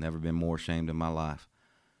 Never been more ashamed in my life.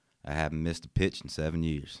 I haven't missed a pitch in 7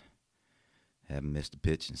 years. Haven't missed a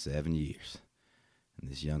pitch in 7 years. And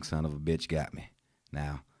this young son of a bitch got me.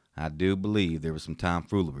 Now, I do believe there was some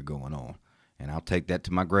tomfoolery going on, and I'll take that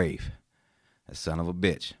to my grave. That son of a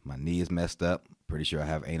bitch. My knee is messed up. Pretty sure I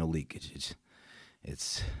have anal leakage.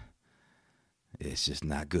 It's just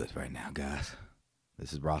not good right now, guys.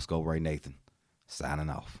 This is Roscoe Ray Nathan, signing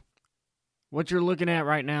off. What you're looking at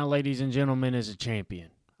right now, ladies and gentlemen, is a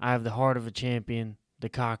champion. I have the heart of a champion, the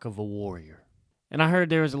cock of a warrior. And I heard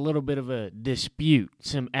there was a little bit of a dispute,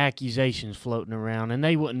 some accusations floating around, and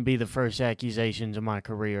they wouldn't be the first accusations of my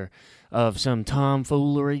career of some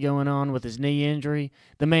tomfoolery going on with his knee injury.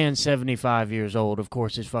 The man's 75 years old. Of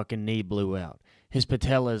course, his fucking knee blew out. His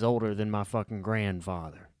patella is older than my fucking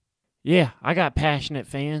grandfather. Yeah, I got passionate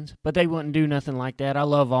fans, but they wouldn't do nothing like that. I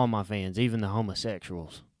love all my fans, even the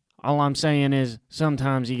homosexuals. All I'm saying is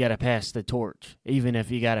sometimes you got to pass the torch, even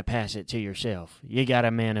if you got to pass it to yourself. You got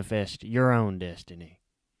to manifest your own destiny.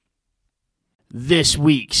 This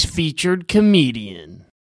week's featured comedian.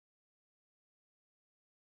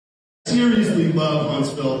 Seriously love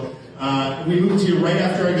Huntsville. We moved here right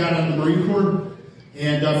after I got out of the Marine Corps,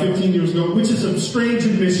 and 15 years ago, which is a strange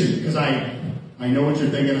admission because I know what you're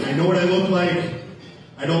thinking. I know what I look like.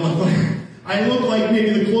 I don't look like. I look like maybe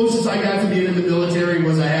the closest I got to being in the military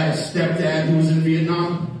was I had a stepdad who was in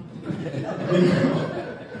Vietnam.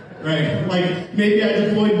 Right, like maybe I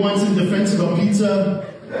deployed once in defense of a pizza.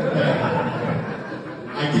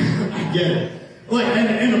 I get it. Like,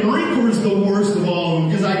 and the Marine Corps is the worst of all of them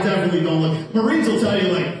because I definitely don't look. Marines will tell you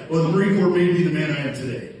like, well, the Marine Corps made me the man I am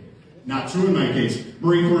today. Not true in my case.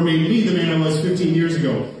 Marine Corps made me the man I was 15 years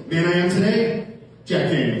ago. Man I am today, Jack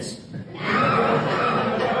Daniels.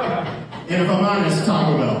 And if I'm honest,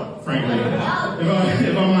 Taco Bell, frankly.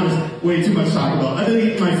 If I'm honest, way too much Taco Bell. I've been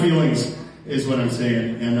eating my feelings, is what I'm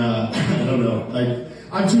saying. And I don't know.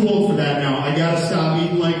 I'm too old for that now. I gotta stop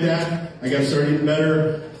eating like that. I gotta start eating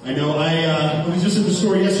better. I know. I was just at the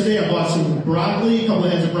store yesterday. I bought some broccoli, a couple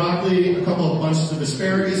of heads of broccoli, a couple of bunches of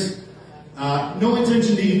asparagus. No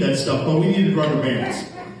intention to eat that stuff, but we needed rubber bands.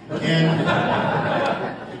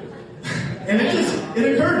 And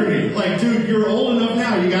it occurred to me, like, dude, you're old enough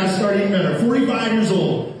now, you gotta start eating better. 45 years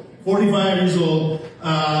old.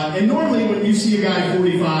 And normally when you see a guy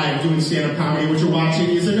 45 doing stand-up comedy, what you're watching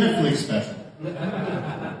is a Netflix special.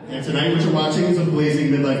 And tonight what you're watching is a blazing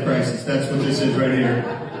midlife crisis. That's what this is right here.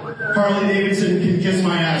 Harley Davidson can kiss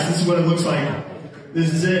my ass. This is what it looks like.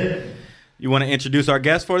 This is it. You want to introduce our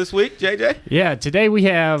guest for this week, JJ? Yeah, today we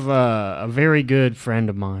have a very good friend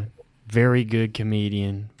of mine. Very good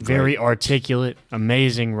comedian, very articulate,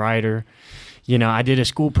 amazing writer. You know, I did a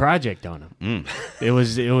school project on him. It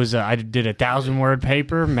was. I did a 1,000-word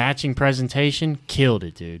paper, matching presentation. Killed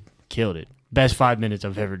it, dude. Killed it. Best 5 minutes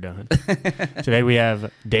I've ever done. Today we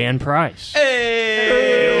have Dan Price. Hey!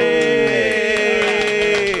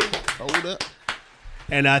 Hold up.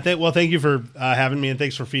 And thank you for having me, and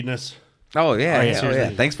thanks for feeding us. Oh yeah, yeah. yeah.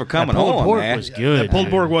 Thanks for coming That pulled on, pork man. was good. Pulled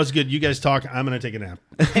dude. pork was good. You guys talk. I'm going to take a nap.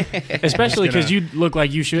 Especially because you look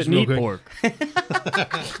like you shouldn't real eat quick. pork.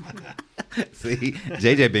 See,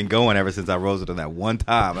 JJ been going ever since I roasted him that one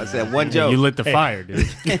time. I said one joke. You lit the fire, dude.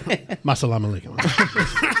 Masalam alaikum.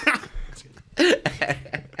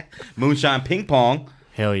 Moonshine ping pong.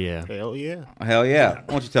 Hell yeah. Hell yeah. Hell yeah! Why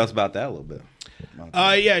don't you tell us about that a little bit?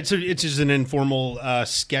 Yeah, it's just an informal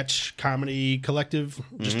sketch comedy collective.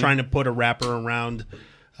 Just trying to put a wrapper around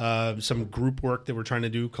some group work that we're trying to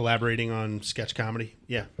do, collaborating on sketch comedy.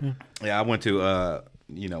 Yeah. Yeah, I went to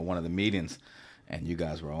one of the meetings, and you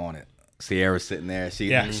guys were on it. Sierra's sitting there.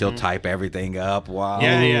 She'll type everything up. Wow.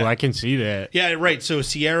 Yeah, yeah. Ooh, I can see that. Yeah, right. So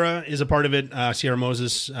Sierra is a part of it. Sierra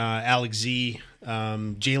Moses, Alex Z,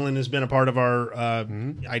 Jalen has been a part of our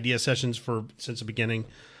idea sessions since the beginning.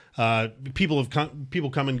 People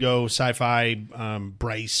come and go. Sci-Fi,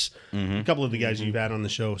 Bryce, a couple of the guys you've had on the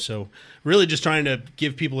show. So really, just trying to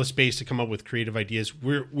give people a space to come up with creative ideas.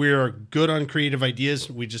 We're good on creative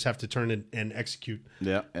ideas. We just have to turn it and execute.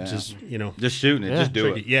 Yeah. Just Just shooting it. Yeah. Just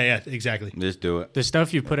do it. Yeah, exactly. Just do it. The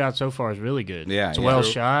stuff you've put out so far is really good. Yeah, it's yeah. well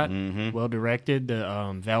shot, well directed. The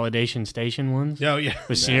Validation Station ones. Oh yeah,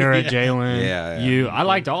 With Sierra, Jalen, Yeah, yeah. you. I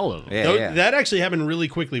liked all of them. Yeah, Tho- yeah. That actually happened really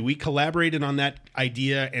quickly. We collaborated on that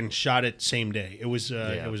idea and shot it same day. It was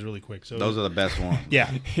really quick. So Those are the best ones.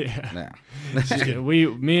 yeah. Yeah.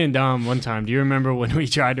 Me and Dom one time. Do you remember when we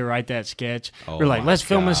tried to write that sketch? Oh We're like, my let's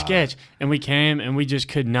film a God. sketch, and we came and we just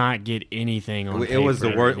could not get anything on. It was the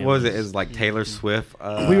paper. word. What was it? It was like Taylor Swift.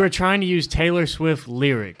 We were trying to use Taylor Swift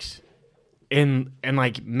lyrics. And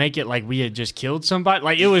like make it like we had just killed somebody.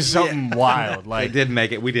 Like it was something wild. They Like did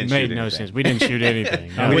make it. We didn't made shoot no anything. sense. We didn't shoot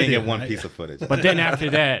anything. No. We with didn't you. get one piece of footage. But then after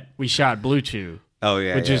that, we shot Blue Chew, Oh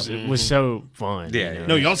yeah. which yeah. was so fun. Yeah, you know?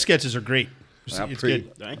 No, y'all sketches are great. It's good. Is there going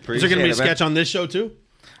to be a Appreciate it, man. sketch on this show too?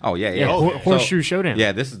 Oh yeah, Yeah, yeah. Horseshoe Showdown.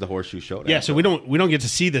 Yeah, this is the Horseshoe Showdown. Yeah. So we don't get to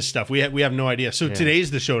see this stuff. We have no idea. So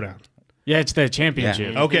today's the showdown. Yeah, it's the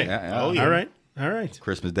championship Okay. Yeah, yeah. Oh, yeah. All right.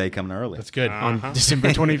 Christmas Day coming early. That's good. on December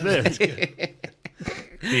 25th.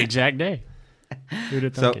 The exact day. Who'd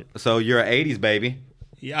have thunk it? So you're an '80s baby,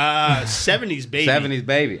 70s baby. '70s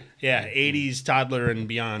baby. Yeah, 80s toddler and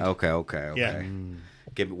beyond. Okay. Yeah.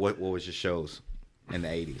 Give me what was your shows in the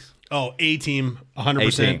 '80s? Oh, A-Team, 100%.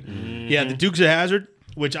 A-Team. Yeah, the Dukes of Hazzard,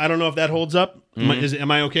 which I don't know if that holds up. Am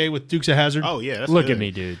I okay with Dukes of Hazzard? Oh yeah. That's Look good. at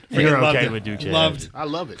me, dude. Freaking You're loved okay it. with Duke. Loved. I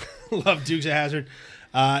love it. Love Dukes of Hazzard.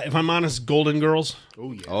 If I'm honest, Golden Girls.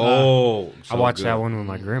 Oh yeah. Oh, I watched that one with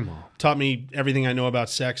my grandma. taught me everything I know about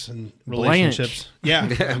sex and Blanche. relationships.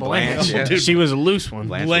 Yeah, Blanche, yeah. Dude, She was a loose one.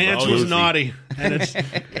 Blanche was Lucy. naughty, and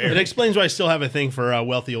it explains why I still have a thing for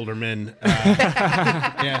wealthy older men.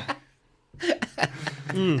 Yeah.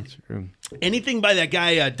 True. Anything by that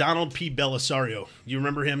guy Donald P. Belisario? You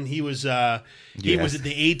remember him? He was he was at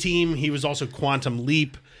the A-Team. He was also Quantum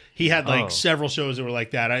Leap. He had like several shows that were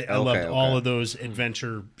like that. I loved all of those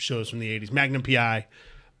adventure shows from the 80s. Magnum P.I.,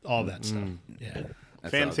 all that stuff. Yeah.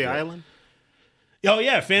 Fantasy Island. Oh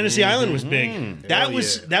yeah, Fantasy Island was big. That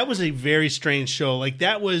was a very strange show. Like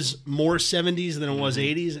that was more 70s than it was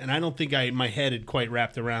 80s, and I don't think my head had quite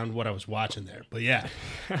wrapped around what I was watching there. But yeah,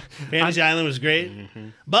 Fantasy Island was great.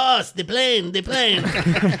 Boss, the plane.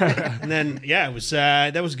 And then it was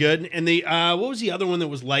that was good. And the what was the other one that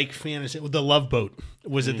was like Fantasy? The Love Boat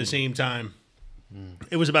was at the same time.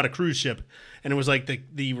 It was about a cruise ship, and it was like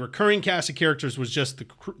the recurring cast of characters was just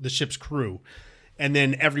the ship's crew. And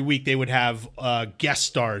then every week they would have guest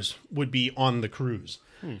stars would be on the cruise.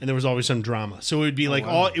 And there was always some drama. So it would be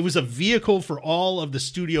it was a vehicle for all of the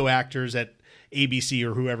studio actors at ABC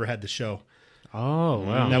or whoever had the show. Oh,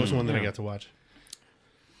 wow. And that was one that I got to watch.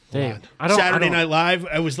 Damn. Saturday Night Live,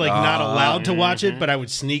 I was like not allowed to watch it, but I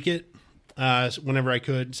would sneak it whenever I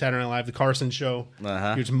could. Saturday Night Live, the Carson Show,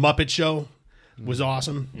 Here's Muppet Show was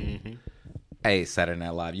awesome. Hey, Saturday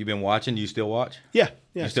Night Live. You been watching? Do you still watch? Yeah.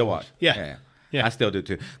 You still watch? Yeah. I still do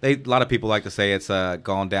too. A lot of people like to say it's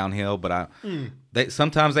gone downhill, but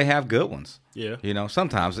sometimes they have good ones. Yeah. You know,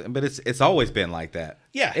 sometimes, but it's always been like that.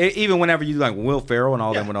 Yeah. Even whenever you like Will Ferrell and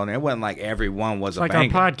all them went on there, it wasn't like everyone was a like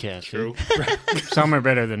banger. our podcast. True. Some are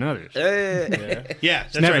better than others. Yeah, It's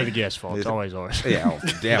that's never right. the guest's fault. It's always ours. Yeah,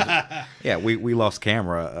 damn. Yeah, we lost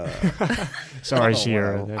camera. Sorry,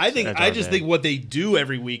 Sierra. I That's I our just bad. think what they do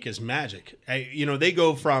every week is magic. They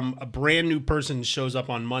go from a brand new person shows up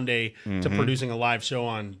on Monday to producing a live show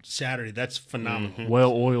on Saturday. That's phenomenal.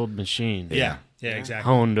 well-oiled machine. Yeah, exactly.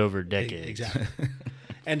 Honed over decades. Exactly.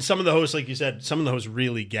 And some of the hosts, like you said, some of the hosts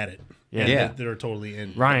really get it. Yeah. And Yeah. They're totally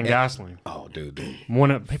in. Ryan Gosling, Oh, dude.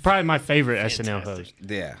 probably my favorite SNL host.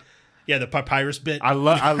 Yeah. Yeah, the papyrus bit. I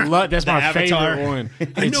love. That's The my Avatar. favorite one.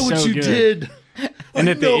 I It's know what so you good. did. And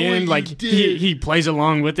I at the know what end, you like did. he plays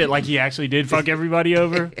along with it, like he actually did fuck everybody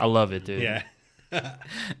over. I love it, dude. Yeah.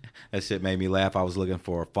 That shit made me laugh. I was looking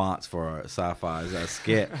for fonts for a sci-fi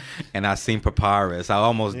skit, and I seen Papyrus. I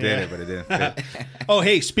almost did it, but it didn't fit. Oh,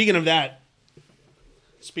 hey, speaking of that,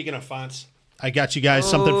 speaking of fonts, I got you guys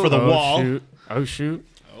something for the wall. Shoot. Oh shoot!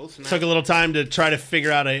 Took a little time to try to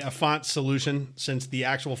figure out a font solution since the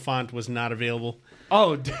actual font was not available.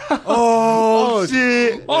 Oh, Oh,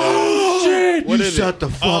 shit! oh shit! You shut the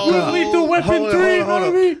fuck up. Lethal Weapon Hold on, 3, hold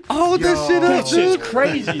on. baby. Hold that shit up, That shit's dude.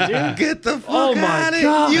 crazy, dude. Get the fuck Oh my out of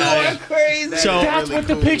God. You Nice. are crazy. So That's what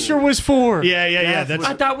the picture was for. yeah. That's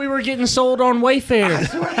I thought we were getting sold on Wayfair.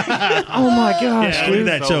 Oh my gosh, yeah, look at dude.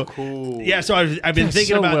 that. So So cool. yeah, so I've been That's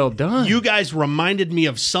thinking so about. well done. You guys reminded me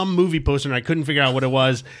of some movie poster, and I couldn't figure out what it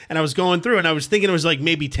was. And I was going through, and I was thinking it was like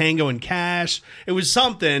maybe Tango and Cash. It was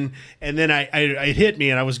something, and then it hit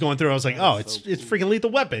me, and I was going through. I was like, oh, it's freaking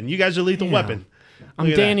Lethal Weapon. You guys are Lethal Weapon. I'm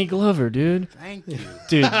Look at that. Danny Glover, dude. Thank you.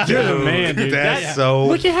 Dude, you're the man, dude. That's so.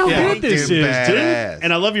 Look at how good this is, dude. badass.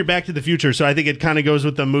 And I love your Back to the Future, so I think it kind of goes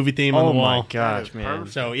with the movie theme on Oh the my wall. gosh, man.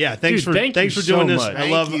 So yeah, thanks Dude, for thank thanks you for doing so this. much.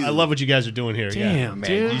 I love what you guys are doing here. Yeah. Damn, Man,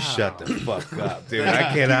 dude. you shut the fuck up, dude.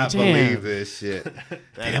 I cannot Damn. believe this shit.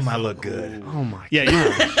 Damn, I look good. Oh my.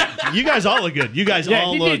 Yeah, you guys all look good. You guys Yeah,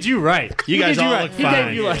 all he look. did you right. You He guys did all right. look He fine.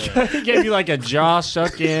 gave you like he gave you like a jaw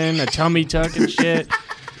suck in, a tummy tuck and shit.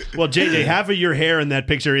 Well, JJ, half of your hair in that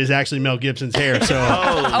picture is actually Mel Gibson's hair, so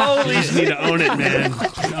you just need to own it, man.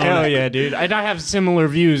 Hell yeah, dude. And I have similar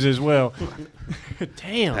views as well.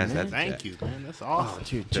 Damn, man. Thank you, man. That's awesome. Oh,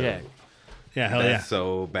 dude, Jack. Yeah, hell That's yeah.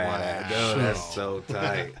 so bad. That's so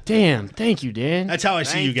tight. Damn, thank you, Dan. That's how I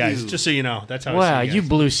see Thank you guys. you. Just so you know, that's how Wow, I see you you guys.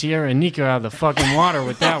 blew Sierra and Nico out of the fucking water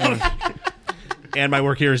with that one. And my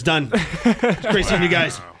work here is done. It's great seeing you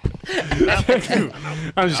guys.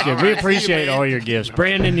 I'm just kidding. We appreciate all your gifts.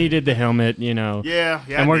 Brandon needed the helmet, you know. Yeah.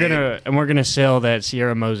 And we're gonna sell that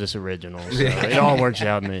Sierra Moses original. So it all works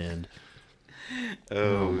out in the end.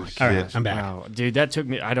 Oh, shit. All right, I'm back. Wow, dude, that took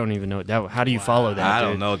me. I don't even know that. How do you follow that? I dude?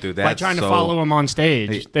 don't know, dude. Like That's trying to so- follow him on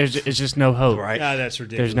stage. It's just no hope. Right. Ah, that's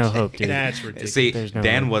ridiculous. There's no hope, dude. That's ridiculous. See, There's no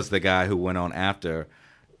Dan way. was the guy who went on after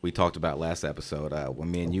we talked about last episode when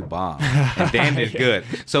me and you bombed. And Dan did good.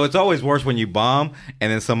 So it's always worse when you bomb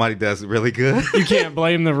and then somebody does really good. You can't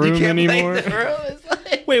blame the room anymore.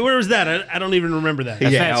 Wait, where was that? I don't even remember that.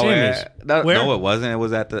 Fat Sammy's. No, Where? no, it wasn't. It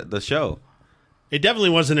was at the show. It definitely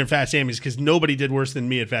wasn't at Fat Sammy's because nobody did worse than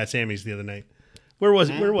me at Fat Sammy's the other night. Where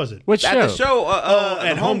was it? Where was it? Which At show? the show,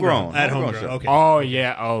 At Homegrown. At Homegrown. show. Okay. Oh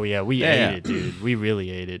yeah. We Yeah. ate it, dude. We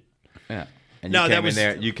really ate it. Yeah. And No, you that came was- in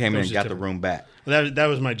there. You came that in was and just got the different. room back. Well, that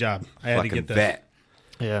was my job. I had to Fucking get the vet.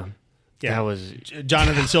 Yeah. Yeah. That was.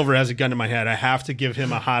 Jonathan Silver has a gun to my head. I have to give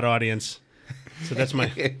him a hot audience. So that's my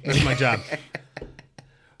job.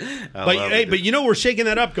 But hey, but you know we're shaking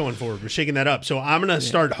that up going forward. We're shaking that up. So I'm gonna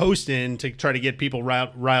start hosting to try to get people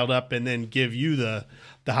riled up, and then give you the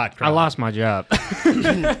hot crowd. I lost my job.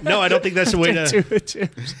 No, I don't think that's the way to. to.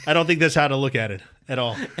 I don't think that's how to look at it at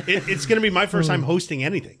all. It's gonna be my first time hosting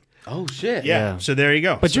anything. Oh shit. Yeah. Yeah. So there you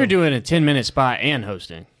go. But So- you're doing a 10-minute spot and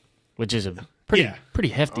hosting, which is a pretty Yeah. pretty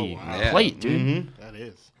hefty Yeah. plate, dude. That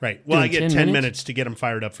is. right. Well, I Doing get 10 10 minutes? minutes to get them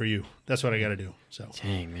fired up for you. That's what I got to do. So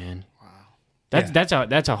Dang, man. Yeah.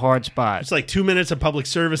 That's a hard spot. it's like 2 minutes of public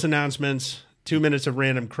service announcements, 2 minutes of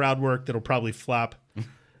random crowd work that'll probably flop,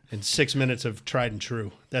 and 6 minutes of tried and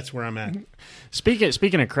true. That's where I'm at.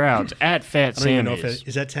 Speaking of crowds, at Fat I don't even know if Sammy's.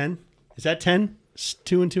 is that 10. Is that 10?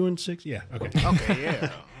 2 and 2 and 6. Yeah. Okay. Okay,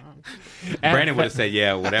 yeah. Brandon would have said,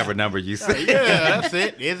 "Yeah, whatever number you say." Yeah, that's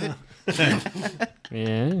it. Is it?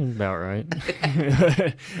 Yeah, about right.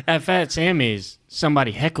 At Fat Sammy's,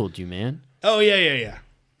 somebody heckled you, man. Oh yeah.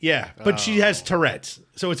 But she has Tourette's,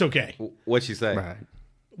 so it's okay. What'd she say? Right.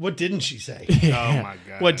 What didn't she say? Oh my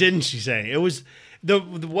god. What didn't she say? It was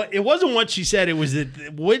what it wasn't what she said. It was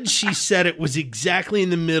that when she said it was exactly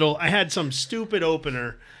in the middle. I had some stupid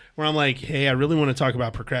opener where I'm like, "Hey, I really want to talk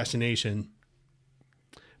about procrastination,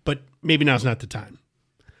 but maybe now's not the time."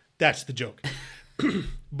 That's the joke.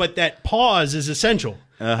 But that pause is essential.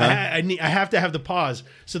 I have to have the pause.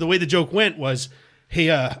 So the way the joke went was, "Hey,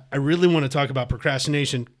 I really want to talk about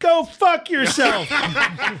procrastination. Go fuck yourself."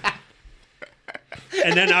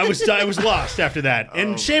 And then I was lost after that.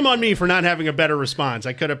 And shame on me for not having a better response.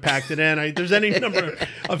 I could have packed it in. There's any number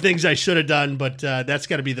of things I should have done, but that's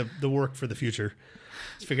got to be the work for the future.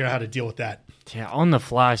 Let's figure out how to deal with that. Yeah, on the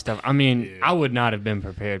fly stuff. I mean, I would not have been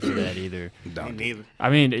prepared for that either. Me neither. I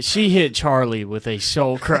mean, she hit Charlie with a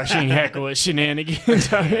soul crushing heckle at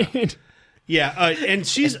shenanigans. I mean, Yeah, and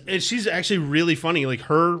she's actually really funny. Like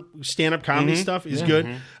her stand-up comedy stuff is good.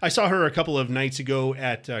 I saw her a couple of nights ago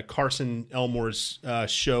at Carson Elmore's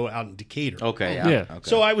show out in Decatur. Okay. Yeah. Okay.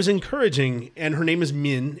 So I was encouraging, and her name is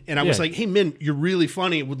Min, and I was Yeah. like, "Hey Min, you're really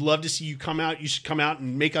funny. Would love to see you come out. You should come out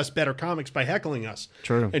and make us better comics by heckling us."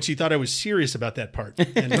 True. And she thought I was serious about that part,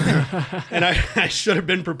 and, and I should have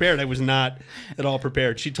been prepared. I was not at all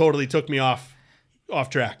prepared. She totally took me off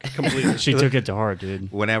track completely. she took it to heart, dude.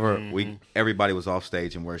 Whenever everybody was off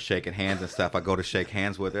stage and we're shaking hands and stuff, I go to shake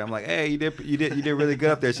hands with her. I'm like, "Hey, you did really good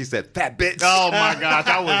up there." She said, "Fat bitch." Oh my gosh,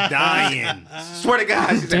 I was dying. Swear to God,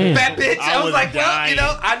 she Damn. said, "Fat bitch." I was was like, "Well, dying. you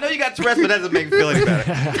know, I know you got Tourette's, but that doesn't make me feel any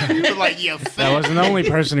better." You was like, yeah, That fat. wasn't the only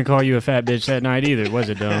person to call you a fat bitch that night either, was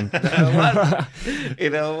it, Dome? You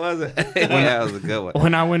know, it wasn't. Yeah, it was a good one.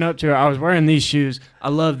 When I went up to her, I was wearing these shoes. I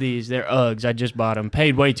love these. They're Uggs. I just bought them.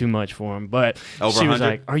 Paid way too much for them. But Over she was 100?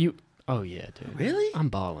 like, "Are you?" Oh yeah, dude. Really? I'm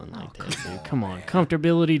balling like that, dude. Come on.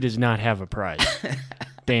 Comfortability does not have a price.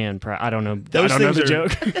 Dan, I don't know. Those I don't know the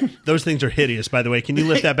things joke. Those things are hideous, by the way. Can you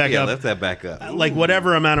lift that back Yeah, up? lift that back up. Like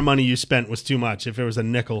whatever amount of money you spent was too much. If it was a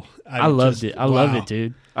nickel, I loved it. I love wow. it,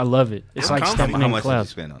 dude. I love it. It's like stepping How in much did you clouds.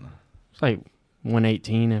 spend on them? It's like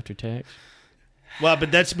 118 after tax. Well,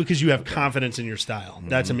 but that's because you have confidence in your style.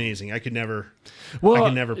 That's amazing. I could never. Well, I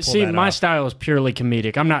can never pull see, that my off. style is purely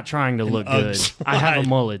comedic. I'm not trying to look good. Uggs. I have a Right.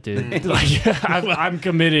 mullet, dude. Like, I'm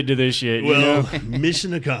committed to this shit. You know? Well,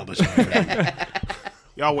 mission accomplished. my friend.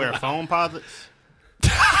 Y'all wear phone posits?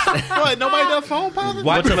 What? Nobody does phone posits?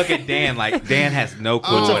 Why you look at Dan like Dan has no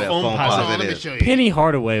clue What's a what a phone phone posit? Hold on, posit let me is? show you. Penny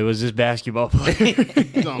Hardaway was this basketball player.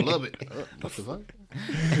 You're gonna love it. What the fuck?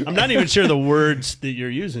 I'm not even sure the words that you're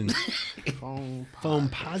using. Phone. Foam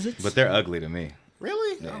posits? But they're ugly to me.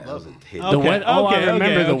 Really? Yeah, I that love was it. a hit. The Okay, I okay,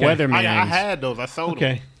 remember the okay. Weatherman. I had those. I sold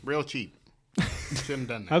Okay. them real cheap. Shouldn't have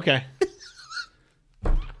done that. Okay.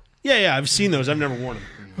 Yeah, I've seen those. I've never worn them.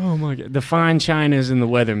 Oh my god, the Fine Chinas and the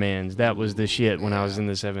Weathermans. That was the shit when I was in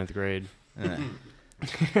the 7th grade.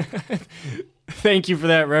 Thank you for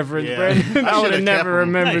that reference, Yeah. Brandon. I would should've have never kept 'em.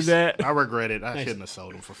 remembered Nice. that. I regret it. I shouldn't have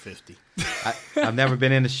sold them for 50. I've never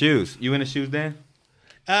been into shoes. You into shoes, Dan?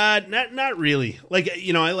 Not really. Like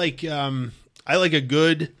I like a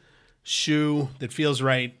good shoe that feels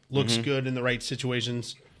right, looks good in the right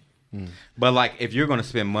situations. But like, if you're going to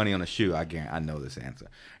spend money on a shoe, I know this answer.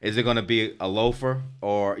 Is it going to be a loafer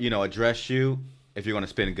or a dress shoe? If you're going to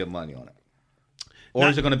spend good money on it, or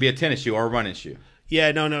is it going to be a tennis shoe or a running shoe?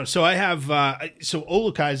 Yeah, no. So I have so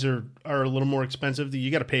Olukais are a little more expensive. You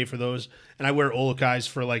got to pay for those, and I wear Olukais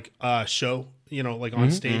for like a show. like on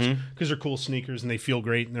stage because they're cool sneakers and they feel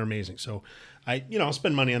great and they're amazing. So I'll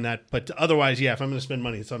spend money on that. But otherwise, yeah, if I'm going to spend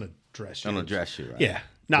money, it's on a dress shoe. On a dress shoe, right? Yeah.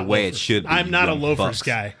 Not the way loafers. it should be. I'm not a young loafers bucks.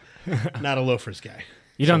 guy. Not a loafers guy.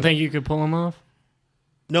 You don't think you could pull them off?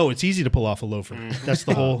 No, it's easy to pull off a loafer. That's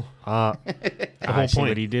the whole I whole see point.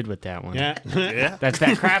 what he did with that one. yeah. Yeah. That's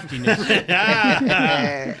that craftiness.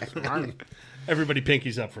 Everybody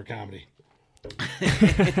pinkies up for comedy.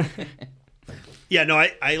 Yeah, no,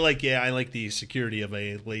 I like the security of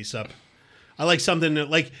a lace up. I like something that,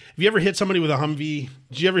 like, have you ever hit somebody with a Humvee?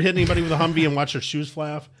 Did you ever hit anybody with a Humvee and watch their shoes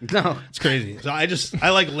fly off? No. It's crazy. So I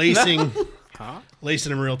like lacing,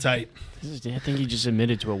 lacing them real tight. I think he just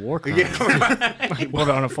admitted to a war crime. He put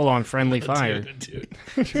on a full-on friendly fire. Dude.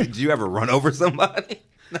 Did you ever run over somebody?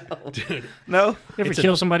 Dude. No. You ever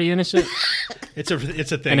kill somebody innocent It's a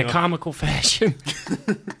thing. in a comical fashion?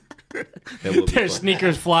 That would be Their fun.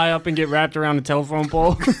 sneakers fly up and get wrapped around a telephone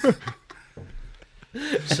pole.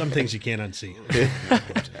 Some things you can't unsee.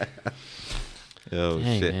 Oh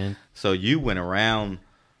Dang, shit! man. So you went around.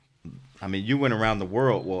 I mean, you went around the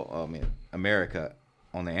world. Well, I mean, America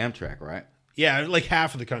on the Amtrak, right? Yeah, like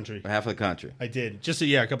half of the country. Half of the country. I did just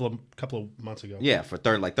a couple of months ago. Yeah, for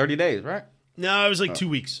 30 days, right? No, it was like 2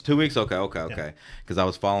 weeks. 2 weeks. Okay. Because I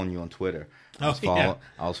was following you on Twitter. I yeah.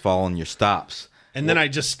 was following your stops. And then I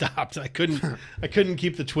just stopped. I couldn't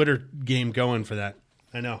keep the Twitter game going for that.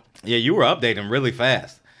 I know. Yeah, you were updating really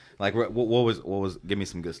fast. Like, what was? Give me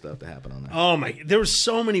some good stuff that happened on that. Oh my! There were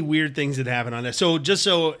so many weird things that happened on that. So just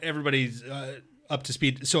so everybody's up to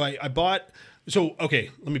speed. So I bought. So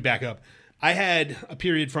okay, let me back up. I had a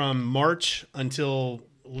period from March until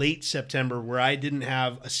late September where I didn't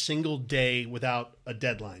have a single day without a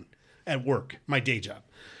deadline at work, my day job.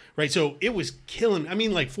 Right. So it was killing. I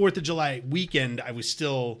mean, like 4th of July weekend, I was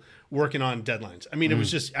still working on deadlines. I mean, it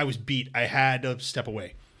was just, I was beat. I had to step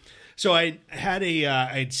away. So I had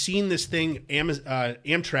I'd seen this thing.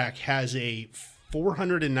 Amtrak has a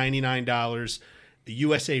 $499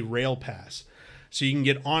 USA Rail Pass. So you can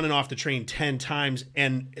get on and off the train 10 times,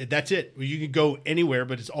 and that's it. You can go anywhere,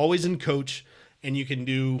 but it's always in coach, and you can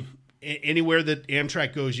do anywhere that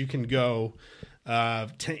Amtrak goes, you can go 10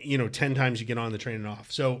 times you get on the train and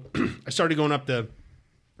off. So I started going up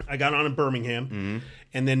I got on in Birmingham,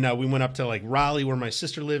 and then we went up to like Raleigh where my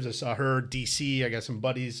sister lives. I saw her. DC, I got some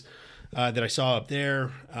buddies that I saw up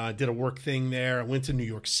there, did a work thing there. I went to New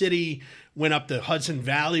York City, went up to Hudson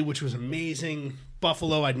Valley, which was amazing.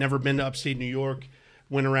 Buffalo, I'd never been to upstate New York.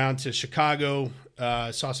 Went around to Chicago,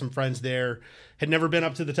 saw some friends there. Had never been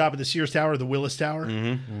up to the top of the Sears Tower, the Willis Tower.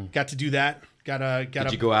 Got to do that.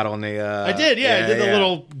 Did you go out on the? I did, yeah. I did the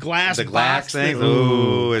little glass box thing. that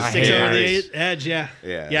Ooh, it's sticks over the scary. edge. Yeah,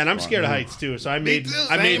 Yeah, and I'm that's scared of fun. heights too. So I made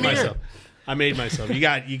Same here. myself. You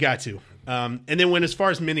got to. And then went as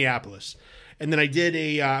far as Minneapolis, and then I did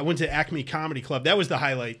I went to Acme Comedy Club. That was the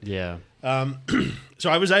highlight. Yeah. So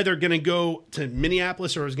I was either going to go to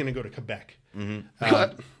Minneapolis or I was going to go to Quebec. And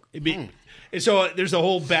so there's a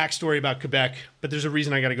whole backstory about Quebec, but there's a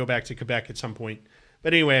reason I got to go back to Quebec at some point.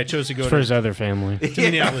 But anyway, I chose to go For to his other family.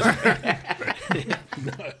 Minneapolis.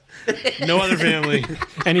 No other family.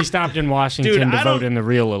 And he stopped in Washington Dude, to I vote don't- in the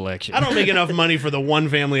real election. I don't make enough money for the one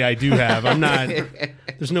family I do have. I'm not.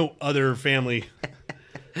 There's no other family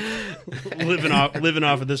living off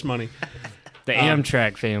of this money. The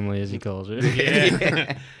Amtrak family, as he calls it.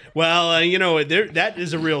 Yeah. Well, that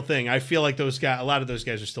is a real thing. I feel like a lot of those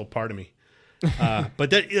guys are still part of me.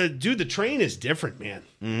 But dude, the train is different, man.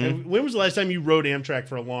 When was the last time you rode Amtrak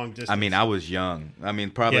for a long distance? I mean, I was young. I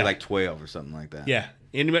mean, probably Yeah. like 12 or something like that. yeah.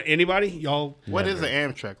 Anybody? Y'all? What is the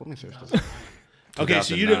Amtrak? Let me search this. Okay,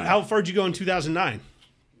 so 2009. how far did you go in 2009?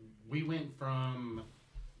 We went from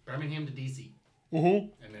Birmingham to DC,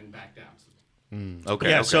 and then back down. Okay.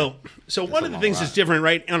 Yeah, okay. so one a of the long things ride. that's different,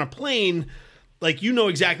 right? On a plane, like you know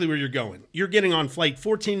exactly where you're going. You're getting on flight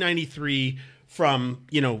 1493 from,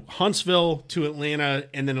 Huntsville to Atlanta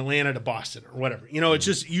and then Atlanta to Boston or whatever. It's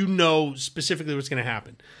just specifically what's going to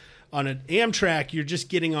happen. On an Amtrak, you're just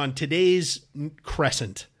getting on today's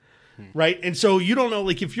Crescent. Right. And so you don't know,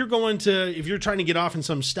 like if you're trying to get off in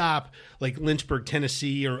some stop like Lynchburg,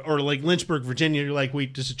 Tennessee or like Lynchburg, Virginia, you're like,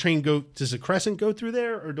 wait, does the Crescent go through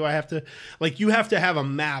there? Or do I have to, like, you have to have a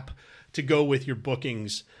map to go with your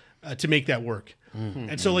bookings to make that work.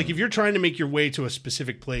 And so like if you're trying to make your way to a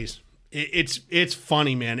specific place, it's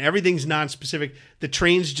funny, man. Everything's non-specific. The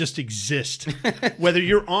trains just exist. Whether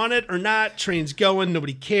you're on it or not, train's going,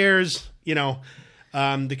 nobody cares,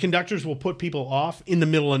 The conductors will put people off in the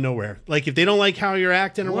middle of nowhere. Like if they don't like how you're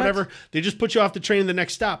acting or whatever, they just put you off the train to the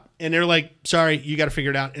next stop. And they're like, sorry, you got to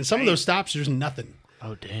figure it out. And some of those stops, there's nothing.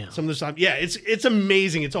 Oh damn! Some of the stuff. Yeah, it's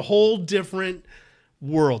amazing. It's a whole different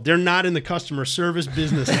world. They're not in the customer service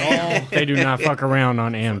business at all. They do not fuck around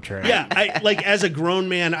on Amtrak. Yeah, as a grown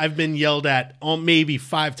man, I've been yelled at maybe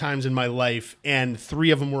 5 times in my life, and 3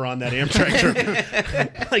 of them were on that Amtrak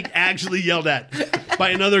trip. Like actually yelled at by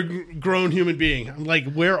another grown human being. I'm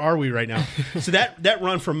like, where are we right now? So that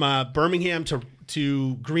run from Birmingham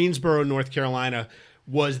to Greensboro, North Carolina,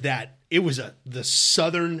 was the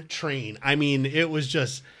Southern train. I mean, it was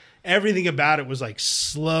just. Everything about it was like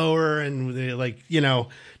slower and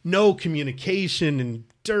no communication and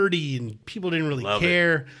dirty and people didn't really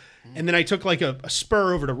care. And then I took like a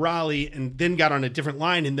spur over to Raleigh and then got on a different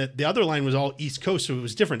line. And the other line was all East Coast. So it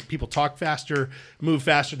was different. People talk faster, move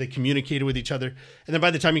faster. They communicated with each other. And then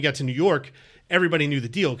by the time you got to New York, everybody knew the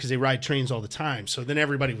deal because they ride trains all the time. So then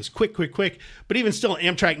everybody was quick. But even still,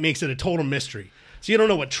 Amtrak makes it a total mystery. So you don't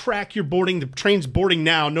know what track you're boarding. The train's boarding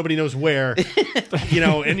now. Nobody knows where, and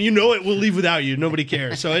it will leave without you. Nobody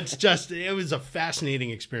cares. So it was a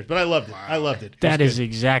fascinating experience, but I loved it. I loved it. That is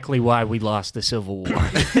exactly why we lost the Civil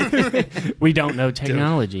War. We don't know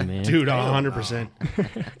technology, man. Dude, 100%.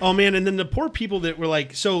 Oh, man. And then the poor people that were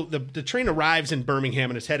like, so the train arrives in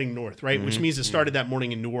Birmingham and it's heading north, right? Which means it started that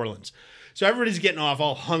morning in New Orleans. So everybody's getting off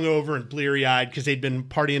all hungover and bleary-eyed because they'd been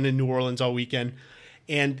partying in New Orleans all weekend.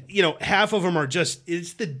 And, half of them are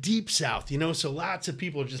it's the deep South, so lots of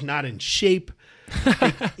people are just not in shape.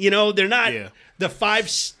 They're not the 5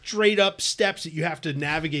 straight up steps that you have to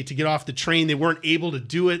navigate to get off the train. They weren't able to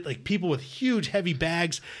do it. Like people with huge, heavy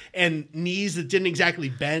bags and knees that didn't exactly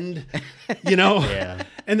bend, Yeah.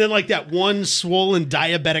 And then like that one swollen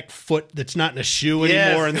diabetic foot that's not in a shoe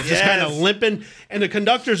anymore and they're just kind of limping. And the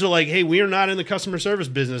conductors are like, hey, we are not in the customer service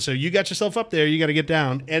business. So you got yourself up there. You got to get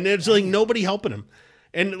down. And it's like nobody helping them.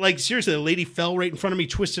 And like seriously, the lady fell right in front of me,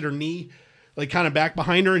 twisted her knee, like kind of back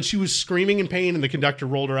behind her, and she was screaming in pain. And the conductor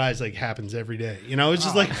rolled her eyes, like happens every day. It's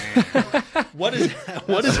just what is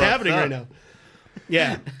happening right now?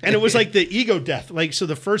 Yeah, and it was like the ego death. Like so,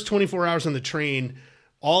 the first 24 hours on the train,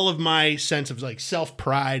 all of my sense of like self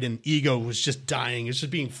pride and ego was just dying. It's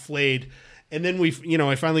just being flayed. And then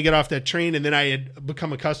I finally got off that train, and then I had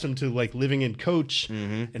become accustomed to like living in coach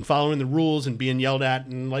and following the rules and being yelled at,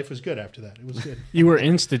 and life was good after that. It was good. You were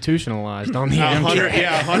institutionalized on the Amtrak.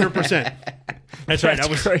 100%. That's right.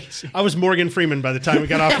 Crazy. I was Morgan Freeman by the time we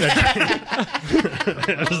got off that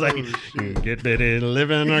train. I was like, get busy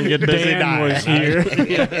living or get busy Dan dying. was here.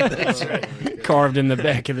 That's right. Carved in the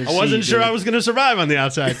back of the seat. I wasn't sure dude. I was going to survive on the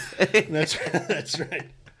outside. That's right.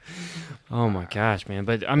 Oh my gosh, man.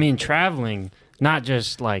 But I mean, traveling, not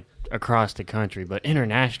just like across the country, but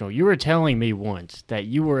international. You were telling me once that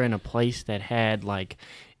you were in a place that had like,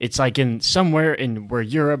 it's like in somewhere in where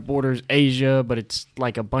Europe borders Asia, but it's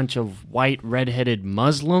like a bunch of white redheaded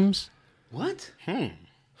Muslims. What? All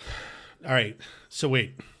right. So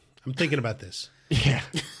wait, I'm thinking about this. Yeah.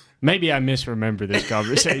 Maybe I misremember this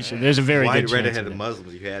conversation. There's a very White good chance of redheaded that.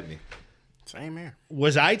 Muslims. You had me. Same here.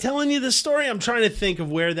 Was I telling you this story? I'm trying to think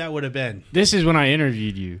of where that would have been. This is when I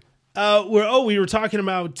interviewed you. We were talking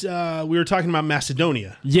about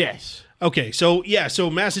Macedonia. Yes. Okay, so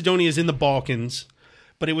Macedonia is in the Balkans,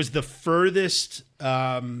 but it was the furthest.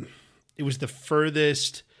 It was the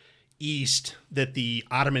furthest east that the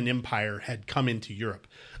Ottoman Empire had come into Europe.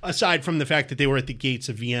 Aside from the fact that they were at the gates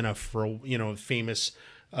of Vienna for famous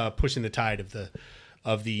pushing the tide of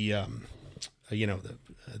the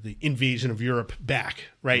invasion of Europe back,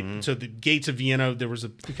 right? Mm-hmm. So the gates of Vienna, there was a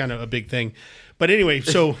kind of a big thing. But anyway,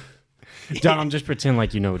 so Dom, just pretend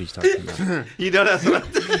like you know what he's talking about. That's what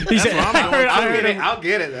He said, I'll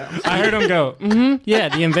get it. I heard him go, yeah,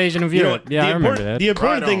 the invasion of Europe. I remember that. The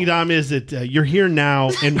important thing, Dom, is that you're here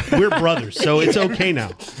now, and we're brothers, so it's okay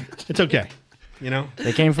now. It's okay.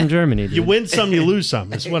 They came from Germany. Dude. You win some, you lose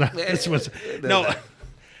some.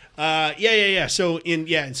 Yeah. So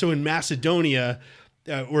in Macedonia,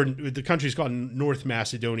 or the country's called North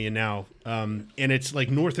Macedonia now, and it's like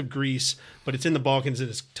north of Greece, but it's in the Balkans, and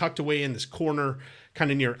it's tucked away in this corner, kind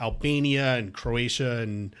of near Albania and Croatia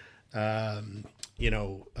and Bosnia.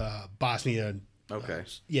 And, okay.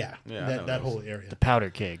 That whole area. The powder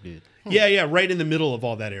keg, dude. Yeah, right in the middle of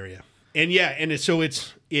all that area. And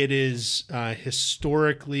it is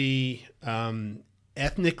historically,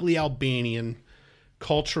 ethnically Albanian,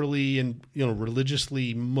 culturally and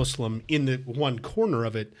religiously Muslim in the one corner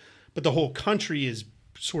of it, but the whole country is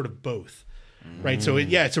sort of both, right? So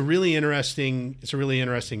it's a really interesting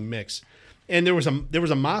mix. And there was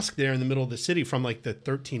a mosque there in the middle of the city from like the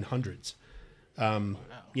 1300s,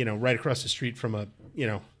 right across the street from a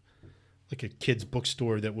like a kid's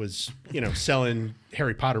bookstore that was selling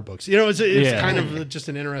Harry Potter books. It's kind of just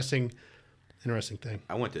an interesting Interesting thing.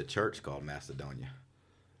 I went to a church called Macedonia.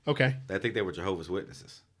 Okay. I think they were Jehovah's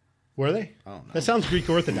Witnesses. Were they? I don't know. That sounds Greek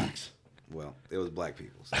Orthodox. Well, it was black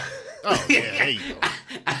people. So. Oh, yeah, there you go.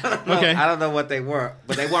 Okay. I don't know what they were,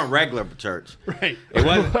 but they weren't regular church. Right. It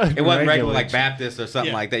wasn't regular Regular like church. Baptist or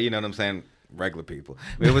something Yeah. like that. You know what I'm saying? Regular people.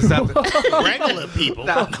 It was something. Regular people.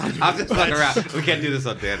 No, I'm just fucking around. We can't do this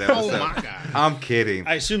on dead episode. Oh, my God. I'm kidding.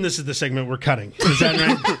 I assume this is the segment we're cutting. Is that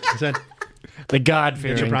right? Is that The Get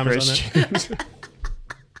God-fearing your promise on Christian.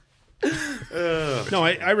 No,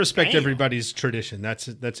 I respect everybody's tradition.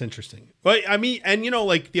 That's interesting. But I mean, and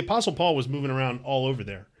like the Apostle Paul was moving around all over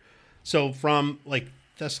there. So from like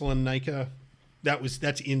Thessalonica,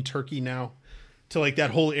 that's in Turkey now, to like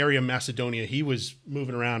that whole area of Macedonia, he was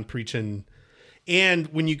moving around preaching. And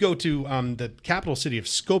when you go to the capital city of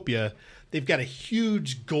Skopje, they've got a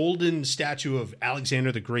huge golden statue of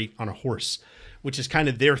Alexander the Great on a horse, which is kind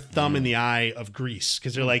of their thumb in the eye of Greece,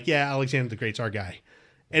 because they're like, yeah, Alexander the Great's our guy.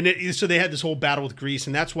 And so they had this whole battle with Greece,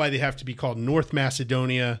 and that's why they have to be called North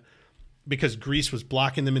Macedonia, because Greece was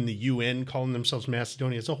blocking them in the UN, calling themselves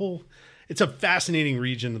Macedonia. It's a fascinating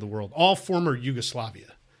region of the world, all former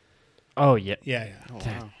Yugoslavia. Oh, yeah. Yeah.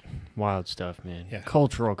 Wild stuff, man. Yeah.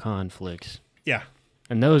 Cultural conflicts. Yeah.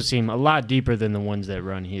 And those seem a lot deeper than the ones that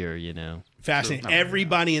run here, Fascinating.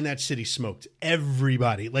 Everybody in that city smoked.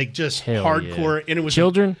 Everybody. Like just Hell hardcore. yeah. And it was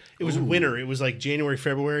Children? It was winter. It was like January,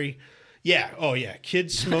 February. Yeah. Oh yeah.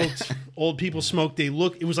 Kids smoked. Old people smoked. It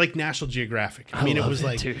was like National Geographic. I mean, it love was it,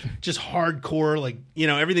 like dude. just hardcore. Like,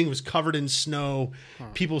 everything was covered in snow.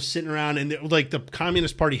 People sitting around, and like the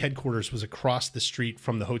Communist Party headquarters was across the street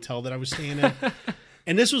from the hotel that I was staying in.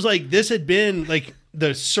 And this had been like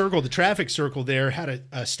the traffic circle there had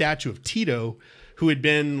a statue of Tito, who had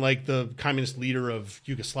been like the communist leader of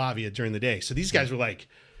Yugoslavia during the day. So these guys were like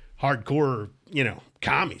hardcore,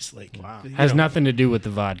 commies. Like, Has nothing to do with the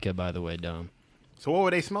vodka, by the way, Dom. So what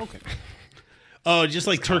were they smoking? Oh, just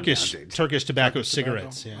like Turkish down, dude. Turkish tobacco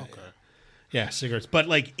cigarettes. Yeah. Okay. Yeah, cigarettes. But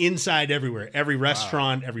like inside everywhere. Every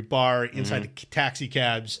restaurant, every bar, inside the taxi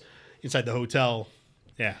cabs, inside the hotel.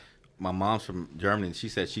 Yeah. My mom's from Germany, and she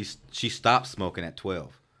said she stopped smoking at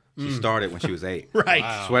 12. She started when she was 8.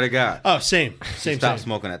 Right. Swear to God. Oh, same. She stopped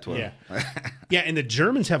smoking at 12. Yeah. Yeah, and the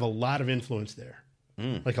Germans have a lot of influence there.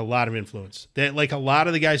 Like a lot of influence. Like a lot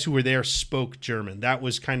of the guys who were there spoke German. That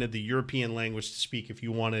was kind of the European language to speak if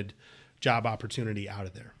you wanted job opportunity out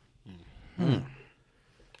of there.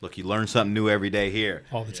 Look, you learn something new every day here.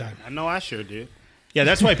 All the time. I know I sure did. Yeah,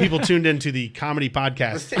 that's why people tuned into the comedy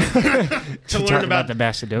podcast to learn Talk about the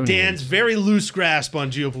Macedonians. Dan's very loose grasp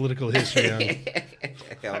on geopolitical history.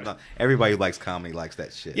 Hell no. Everybody who likes comedy likes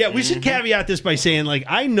that shit. Yeah, we should caveat this by saying, like,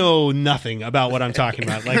 I know nothing about what I'm talking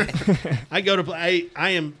about. Like, I go to play.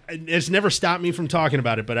 I am. It's never stopped me from talking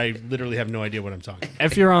about it, but I literally have no idea what I'm talking about.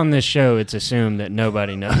 If you're on this show, it's assumed that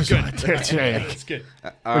nobody knows what they're saying. That's good.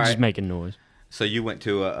 All We're right. just making noise. So you went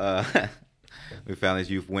to we found this.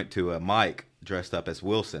 You went to a Mike dressed up as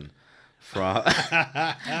Wilson from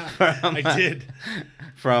I did.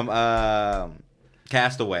 from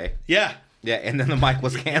Castaway. Yeah. Yeah, and then the mic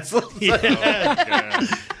was canceled.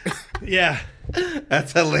 Yeah.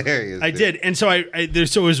 That's hilarious. I dude. did, and so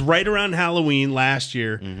so it was right around Halloween last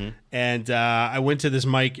year, and I went to this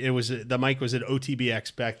mic. The mic was at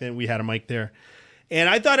OTBX back then. We had a mic there, and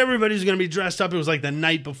I thought everybody was going to be dressed up. It was like the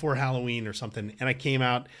night before Halloween or something, and I came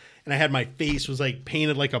out and I had my face was like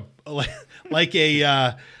painted like a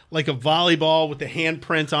volleyball with the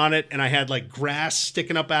handprint on it, and I had like grass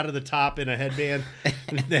sticking up out of the top in a headband.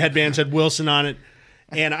 The headband said Wilson on it.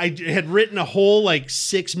 And I had written a whole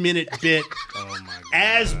 6-minute bit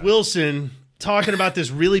as Wilson talking about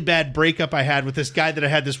this really bad breakup I had with this guy that I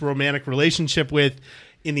had this romantic relationship with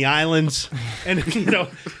in the islands. And,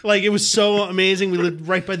 it was so amazing. We lived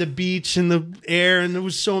right by the beach and the air, and it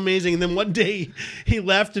was so amazing. And then one day he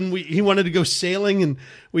left and he wanted to go sailing, and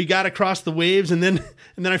we got across the waves, and then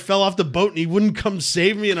I fell off the boat and he wouldn't come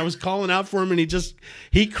save me, and I was calling out for him, and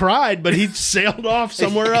he cried, but he sailed off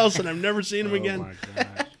somewhere else, and I've never seen him again. My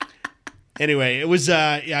God. Anyway, it was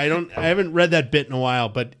I haven't read that bit in a while,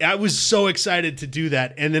 but I was so excited to do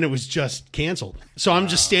that, and then it was just canceled. So I'm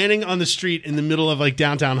just standing on the street in the middle of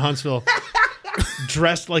downtown Huntsville,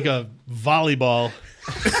 dressed like a volleyball,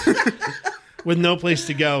 with no place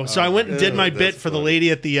to go. So I went and did my bit for the lady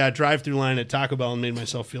at the drive-through line at Taco Bell and made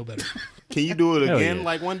myself feel better. Can you do it Hell again? yeah.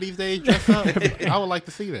 Like one of these days, dress up. I would like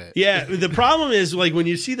to see that. Yeah, the problem is like when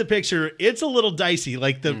you see the picture, it's a little dicey.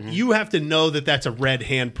 Like you have to know that that's a red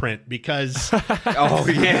handprint because Oh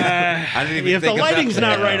yeah, I didn't even if the think about lighting's that.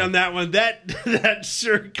 not right on that one, that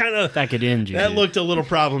sure kind of That could end you. that dude. looked a little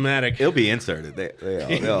problematic. It'll be inserted.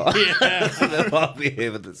 They'll all be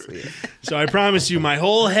able to see it. So I promise you, my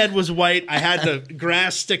whole head was white. I had the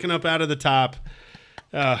grass sticking up out of the top.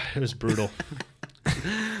 It was brutal.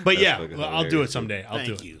 But yeah, fucking well, I'll do it hilarious. someday. I'll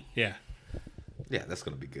do Thank it. you. Yeah, Yeah, that's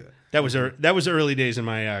gonna be good. that was early days in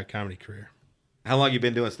my comedy career. How long you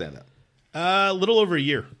been doing stand up? A little over a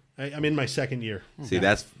year. I'm in my second year. See,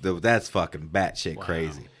 that's fucking batshit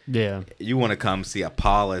crazy. Yeah. You want to come see a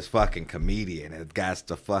polished fucking comedian that got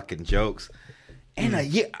the fucking jokes. And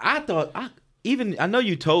yeah, I know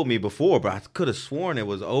you told me before, but I could have sworn it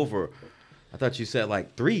was over. I thought you said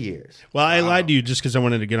like 3 years. Well, I lied to you just because I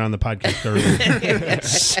wanted to get on the podcast early.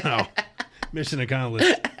 So, mission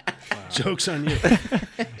accomplished. Joke's on you.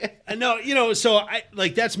 No, so I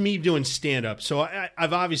like that's me doing stand up. So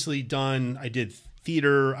I've obviously I did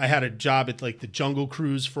theater. I had a job at like the Jungle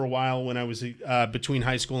Cruise for a while when I was between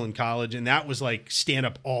high school and college, and that was like stand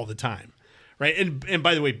up all the time, right? And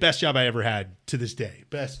by the way, best job I ever had to this day.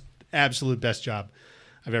 Absolute best job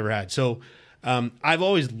I've ever had. So I've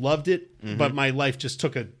always loved it, but my life just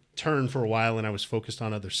took a turn for a while, and I was focused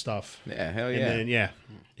on other stuff. Yeah, hell yeah. And then,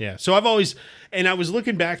 yeah. So I was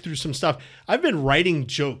looking back through some stuff. I've been writing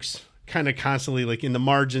jokes kind of constantly, like in the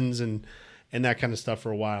margins and that kind of stuff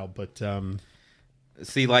for a while. But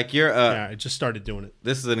See, like you're yeah, I just started doing it.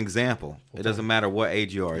 this is an example. It doesn't matter what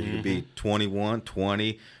age you are. You could be 21,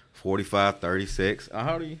 20, 45, 36.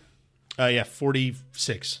 How old are you? Yeah,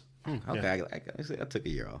 46. Okay, I took a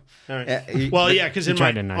year off. All right. You- Well, yeah, because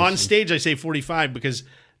tried to on stage I say 45 because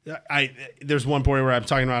there's one point where I'm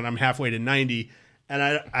talking about I'm halfway to 90, and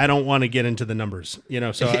I don't want to get into the numbers,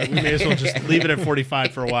 so we may as well just leave it at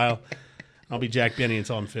 45 for a while. I'll be Jack Benny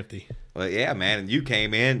until I'm 50. Well, yeah, man. And you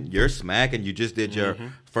came in, you're smacking. You just did your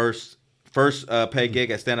first paid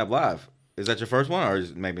gig at Stand Up Live. Is that your first one, or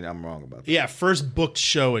maybe I'm wrong about that? Yeah, first booked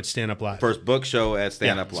show at Stand Up Live. First book show at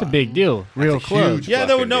Stand Up It's Live. a big deal. Real That's a close. huge- Yeah,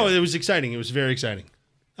 fucking no, deal. it was exciting. It was very exciting.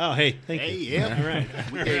 Oh, hey, thank Hey, you. yeah. All right.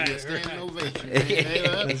 We gave you a standing ovation. man. Hey,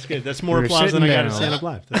 That's good. That's more We were applause than I sitting got at down. Stand Up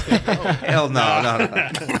Live. That's good. Hell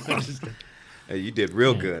no. Hey, you did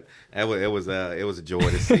real good. It was a joy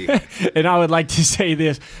to see. And I would like to say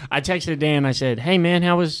this. I texted Dan. I said, "Hey man,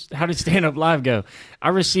 how did Stand Up Live go?" I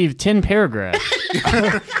received 10 paragraphs.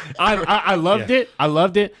 I loved it. I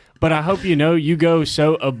loved it. But I hope you go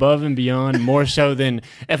so above and beyond, more so than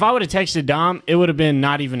if I would have texted Dom, it would have been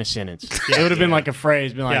not even a sentence. It would have been like a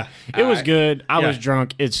phrase, been like, "It was good. I was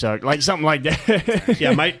drunk. It sucked," like something like that.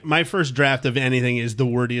 Yeah, my first draft of anything is the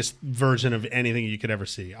wordiest version of anything you could ever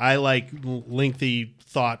see. I like lengthy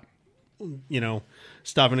thought,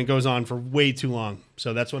 stuff, and it goes on for way too long.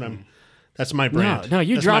 So that's what I'm. That's my brand. No,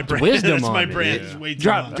 you That's my dropped brand. wisdom That's on my me. brand. Yeah. It's way too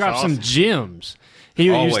Drop long. some gems. He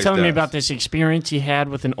was Always telling me does. about this experience he had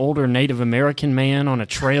with an older Native American man on a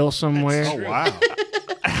trail somewhere. Oh wow!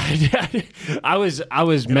 I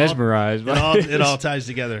was mesmerized. It all ties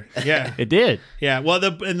together. Yeah. It did. Yeah, well,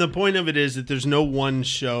 the point of it is that there's no one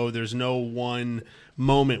show, there's no one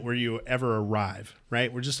moment where you ever arrive,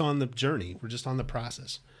 right? We're just on the journey, we're just on the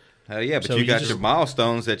process. Hell yeah, but So you you got just- your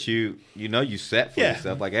milestones that you set for Yeah.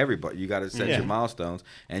 yourself, like everybody. You got to set Yeah. your milestones,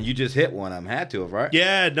 and you just hit one of them. Had to have, right?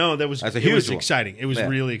 Yeah, no, that was That's a it was huge one. exciting. It was Yeah.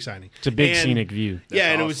 really exciting. It's a big And- scenic view.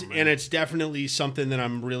 Yeah, and awesome, man. and it's definitely something that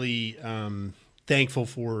I'm really thankful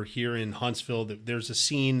for here in Huntsville. That there's a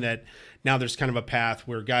scene that now there's kind of a path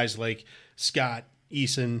where guys like Scott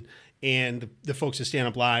Eason and the folks at Stand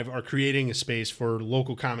Up Live are creating a space for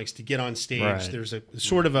local comics to get on stage. Right. There's a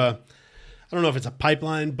sort of a I don't know if it's a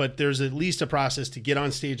pipeline, but there's at least a process to get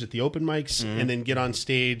on stage at the open mics and then get on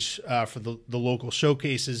stage for the local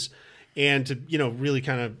showcases and to, really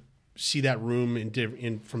kind of see that room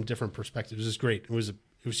in from different perspectives. It was great. It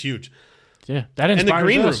was huge. Yeah, that And the inspires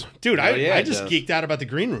green us. room. Dude, Oh, I yeah, I it just does. geeked out about the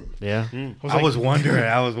green room. Yeah, I was wondering.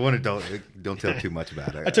 Don't tell too much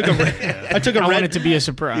about it. I took a I want red it to be a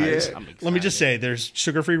surprise. Let me just say there's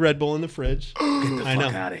sugar-free Red Bull in the fridge. I know.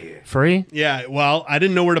 out of here. Free? Yeah, well, I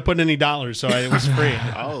didn't know where to put any dollars, so it was free.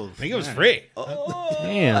 Oh, I think it was free.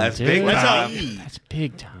 Damn, That's dude. big That's how- time. That's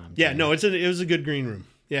big time. Yeah, no, it was a good green room.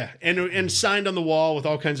 Yeah, and signed on the wall with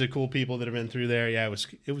all kinds of cool people that have been through there. Yeah, it was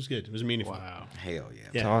good. It was meaningful. wow! Hell yeah.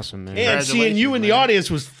 Yeah. It's awesome, man. And seeing you in the audience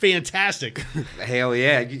was fantastic. Hell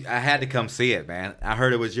yeah. I had to come see it, man. I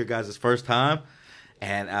heard it was your guys' first time,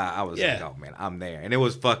 and I was like, Yeah. oh man, I'm there, and it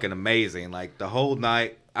was fucking amazing. Like the whole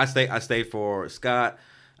night, I stayed for Scott,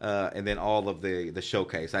 and then all of the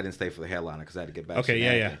showcase. I didn't stay for the headliner because I had to get back. Okay, to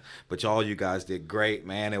yeah. Manhattan. But all you guys did great,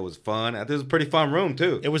 man. It was fun. This was a pretty fun room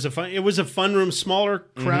too. It was a fun room, smaller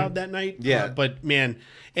crowd that night. Yeah. But man,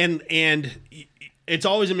 and it's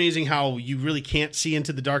always amazing how you really can't see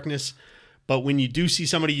into the darkness, but when you do see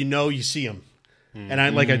somebody, you see them. And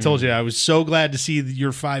I told you, I was so glad to see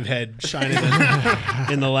your 5 head shining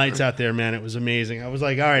in the lights out there, man. It was amazing. I was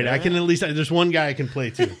like, all right, I can at least, there's one guy I can play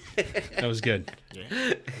to. That was good.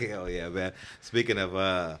 Hell yeah, man. Speaking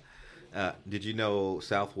of, did you know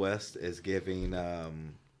Southwest is giving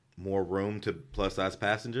more room to plus size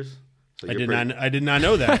passengers? So I did not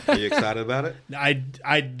know that. Are you excited about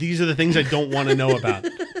it? These are the things I don't want to know about,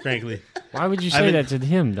 frankly. Why would you say that to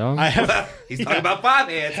him, dog? He's talking about 5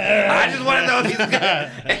 heads. I just want to know if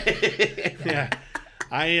he's good.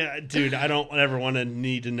 Yeah. Dude, I don't ever want to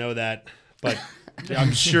need to know that, but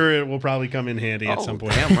I'm sure it will probably come in handy at some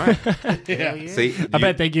point. Damn right. Yeah. See, I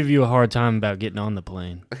bet they give you a hard time about getting on the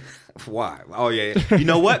plane. Why? Oh yeah. You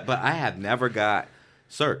know what? But I have never got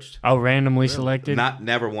searched. Oh, randomly selected?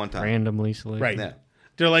 Never one time. Randomly selected. Right. Yeah.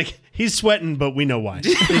 They're like, he's sweating, but we know why.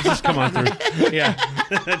 They just come on through. Yeah.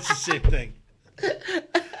 That's the same thing.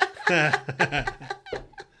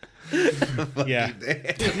 Yeah.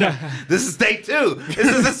 This is day 2. This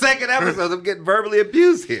is the second episode. I'm getting verbally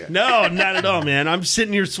abused here. No, not at all, man. I'm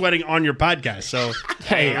sitting here sweating on your podcast, so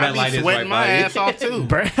Hey, I be sweating my ass off too.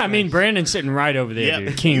 Brandon's sitting right over there, Yep.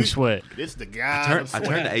 dude. King Sweat. This the guy. I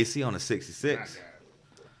turned the AC on a 66.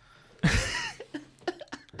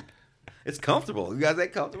 It's comfortable. You guys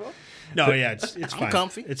ain't comfortable? no, yeah, it's fine. I'm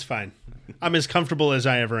comfy. It's fine. I'm as comfortable as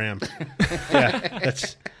I ever am. Yeah,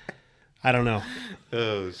 I don't know.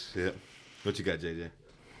 Oh shit! What you got, JJ?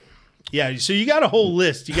 Yeah, so you got a whole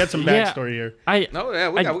list. You got some Yeah. backstory here. No, yeah,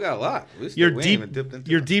 we got a lot.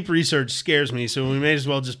 Your deep research scares me, so we may as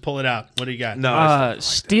well just pull it out. What do you got? No,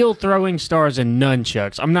 steel throwing stars and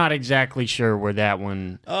nunchucks. I'm not exactly sure where that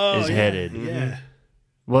one is headed. Yeah.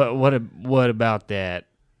 What about that?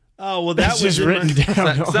 Oh well, that That's was just written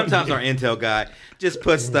down. sometimes our intel guy just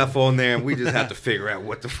puts stuff on there, and we just have to figure out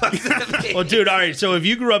what the fuck. That means. Well, dude, all right. So if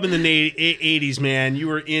you grew up in the 80s, man, you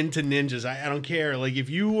were into ninjas. I don't care. Like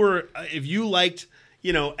if you liked,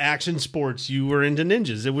 action sports, you were into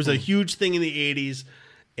ninjas. It was a huge thing in the 80s,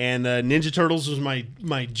 and Ninja Turtles was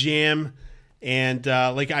my jam. And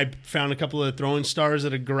I found a couple of throwing stars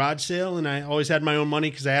at a garage sale, and I always had my own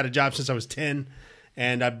money because I had a job since I was 10.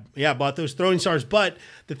 And I bought those throwing stars. But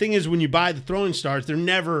the thing is, when you buy the throwing stars, they're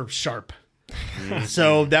never sharp.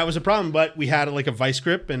 So that was a problem. But we had like a vice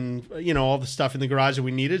grip and all the stuff in the garage that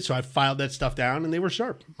we needed. So I filed that stuff down, and they were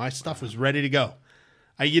sharp. My stuff was ready to go.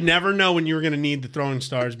 You never know when you were going to need the throwing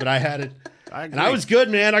stars, but I had it. And I was good,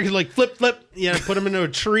 man. I could flip, put them into a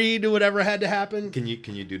tree, do whatever had to happen. Can you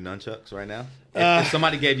do nunchucks right now? If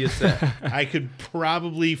somebody gave you a set, I could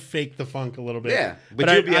probably fake the funk a little bit. yeah. But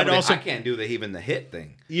I'd you'd be able also. I can't do even the hit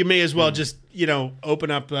thing. You may as well just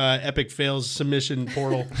open up Epic Fails submission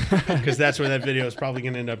portal because that's where that video is probably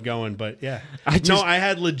going to end up going. But yeah, I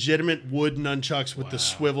had legitimate wood nunchucks with the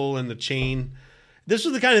swivel and the chain. This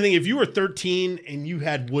was the kind of thing, if you were 13 and you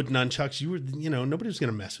had wood nunchucks, you were, nobody was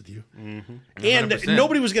going to mess with you. Mm-hmm. And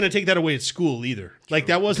nobody was going to take that away at school either. Like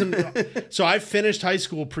that wasn't, so I finished high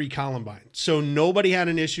school pre-Columbine. So nobody had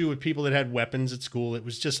an issue with people that had weapons at school. It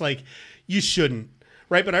was just like, you shouldn't.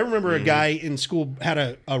 Right. But I remember a guy in school had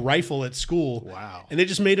a rifle at school. Wow. And they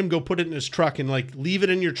just made him go put it in his truck and leave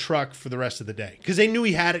it in your truck for the rest of the day. Because they knew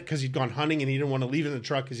he had it because he'd gone hunting and he didn't want to leave it in the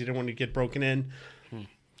truck because he didn't want to get broken in.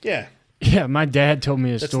 Yeah. Yeah, my dad told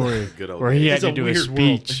me a story where he had to do a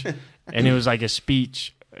speech, and it was like a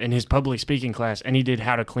speech in his public speaking class, and he did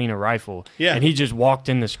how to clean a rifle. Yeah. And he just walked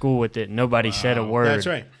into school with it. Nobody said a word. That's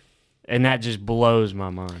right. And that just blows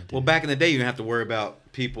my mind. Well, back in the day, you didn't have to worry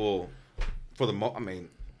about people for the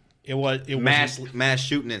mass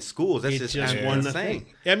shooting in schools. That's just one insane. thing.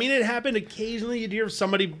 I mean, it happened occasionally. You'd hear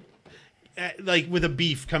somebody with a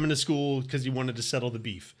beef coming to school because you wanted to settle the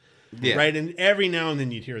beef. Yeah. Right, and every now and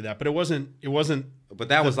then you'd hear that, but it wasn't. But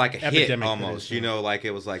that was like a hit almost.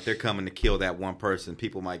 It was like they're coming to kill that one person.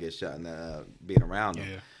 People might get shot and being around them.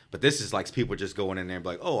 Yeah. But this is like people just going in there and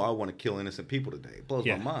be like, "Oh, I want to kill innocent people today." It blows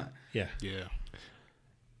my mind. Yeah.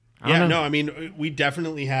 Yeah, no, I mean, we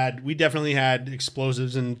definitely had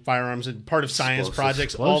explosives and firearms and part of science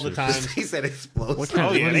projects all the time. He said explosives.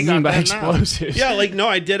 What do you mean by explosives? Yeah,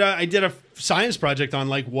 I did a science project on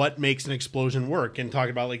what makes an explosion work and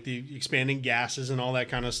talking about the expanding gases and all that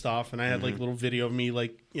kind of stuff. And I had little video of me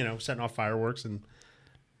setting off fireworks and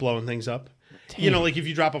blowing things up. You know, like if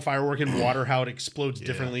you drop a firework in water, how it explodes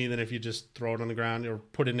differently than if you just throw it on the ground or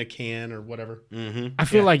put it in a can or whatever. I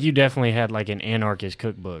feel like you definitely had like an anarchist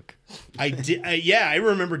cookbook. I did. I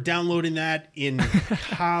remember downloading that in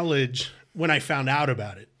college when I found out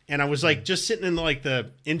about it. And I was like just sitting in like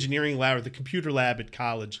the engineering lab or the computer lab at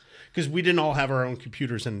college because we didn't all have our own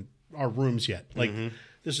computers in our rooms yet. Like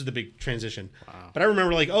this is the big transition. Wow. But I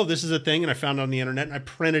remember like, oh, this is a thing. And I found it on the internet and I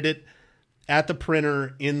printed it at the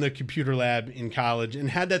printer in the computer lab in college and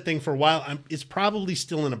had that thing for a while. It's probably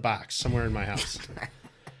still in a box somewhere in my house.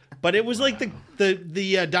 But it was like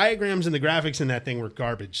the diagrams and the graphics in that thing were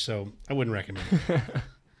garbage. So I wouldn't recommend it.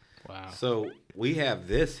 Wow. So we have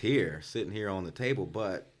this here, sitting here on the table,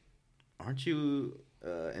 but aren't you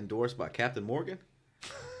endorsed by Captain Morgan?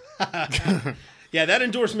 Yeah, that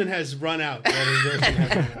endorsement has run out.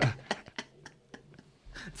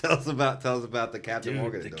 Tell us about the Captain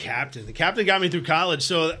Morgan. The captain got me through college.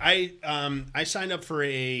 So I signed up for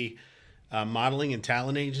a modeling and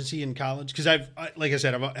talent agency in college because like I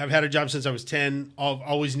said, I've had a job since I was 10. I've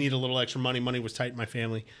always needed a little extra money. Money was tight in my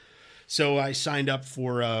family. So I signed up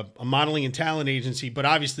for a modeling and talent agency, but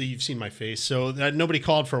obviously you've seen my face. So nobody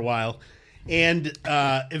called for a while. And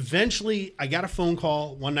eventually I got a phone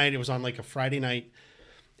call one night. It was on like a Friday night.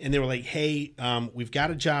 And they were like, hey, we've got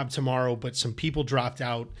a job tomorrow, but some people dropped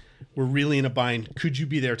out. We're really in a bind. Could you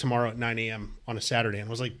be there tomorrow at 9 a.m. on a Saturday? And I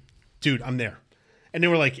was like, dude, I'm there. And they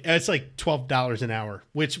were like, it's like $12 an hour,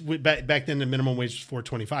 which back then the minimum wage was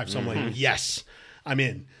 $4.25. So I'm like, yes, I'm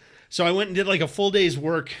in. So I went and did like a full day's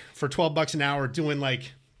work for $12 an hour doing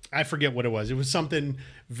like, I forget what it was. It was something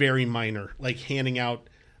very minor, like handing out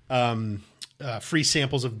free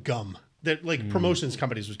samples of gum that like promotions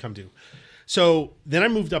companies would come to. So then I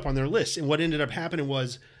moved up on their list. And what ended up happening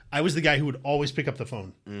was I was the guy who would always pick up the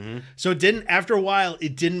phone. So after a while,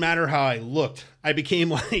 it didn't matter how I looked. I became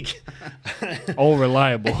like... all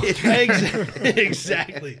reliable.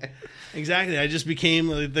 Exactly. I just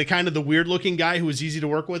became the kind of the weird looking guy who was easy to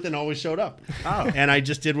work with and always showed up. And I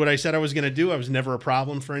just did what I said I was going to do. I was never a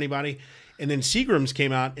problem for anybody. And then Seagram's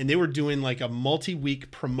came out and they were doing like a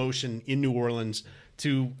multi-week promotion in New Orleans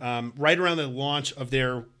to right around the launch of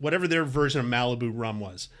whatever their version of Malibu rum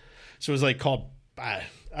was. So it was like called, I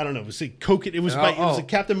don't know, it was like coconut. It was like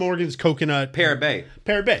Captain Morgan's coconut. Parrot Bay.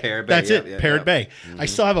 That's it. Parrot Bay. I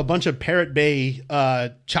still have a bunch of Parrot Bay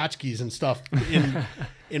tchotchkes and stuff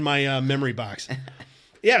in my memory box.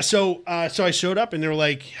 Yeah, so I showed up and they were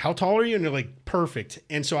like, how tall are you? And they're like, perfect.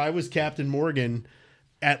 And so I was Captain Morgan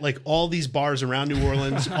at like all these bars around New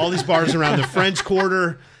Orleans, all these bars around the French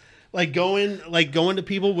Quarter. Like going to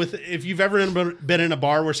people with, if you've ever been in a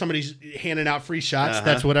bar where somebody's handing out free shots,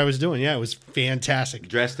 that's what I was doing. Yeah, it was fantastic.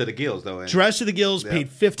 Dressed to the gills, though. Dressed to the gills, paid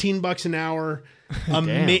 $15 an hour.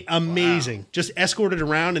 Amazing. Wow. Just escorted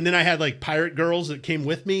around, and then I had like pirate girls that came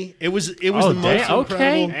with me. It was the most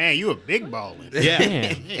incredible. Man, you a big baller.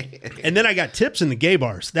 Yeah. And then I got tips in the gay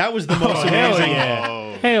bars. That was the most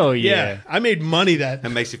amazing. Hell yeah. I made money that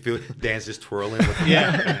makes you feel Dan's just twirling with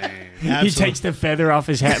He takes the feather off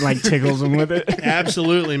his hat and like tickles him with it.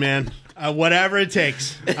 Absolutely, man. Whatever it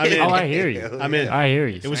takes. I'm in. Oh, I hear you. I'm in. I hear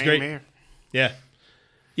you. It was great. Man. Yeah.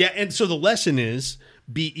 And so the lesson is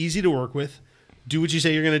be easy to work with. Do what you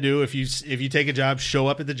say you're going to do. If you take a job, show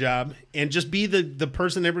up at the job, and just be the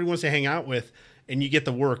person everybody wants to hang out with, and you get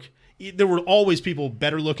the work. There were always people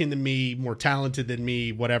better looking than me, more talented than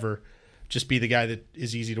me, whatever. Just be the guy that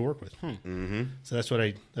is easy to work with. So that's what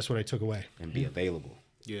I took away. And be available.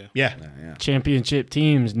 Yeah. Championship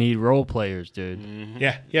teams need role players, dude.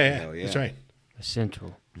 Yeah. That's right.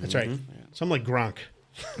 Essential. That's right. So I'm like Gronk.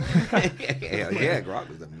 Gronk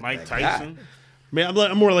was Mike Tyson. Man,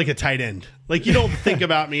 I'm more like a tight end. Like you don't think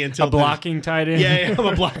about me until a blocking tight end. Yeah, I'm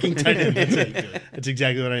a blocking tight end. That's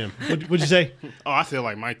exactly what I am. What'd you say? Oh, I feel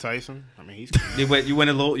like Mike Tyson. I mean, he's. You went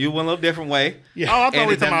a little different way. Yeah. Oh, I thought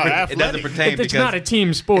we were talking about athletic. It doesn't pertain It's not a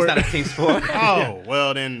team sport. It's not a team sport. Oh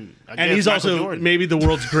well, then. And he's Michael also Jordan. maybe the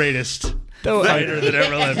world's greatest fighter that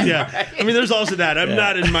ever lived. Yeah, I mean, there's also that. I'm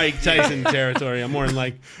not in Mike Tyson territory. I'm more in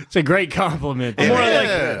like. It's a great compliment.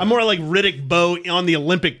 I'm more like Riddick Bowe on the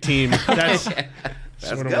Olympic team. That's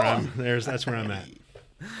where I'm at.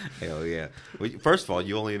 Hell yeah! Well, first of all,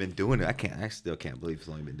 you only been doing it. I still can't believe it's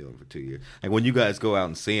only been doing it for 2 years. Like when you guys go out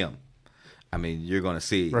and see him, I mean, you're gonna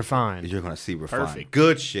see refined. You're gonna see refined, Perfect.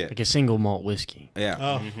 good shit, like a single malt whiskey. Yeah.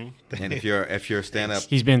 Oh. And if you're stand up,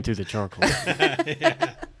 he's been through the charcoal.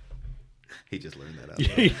 He just learned that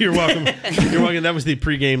out. You're welcome. You're welcome. That was the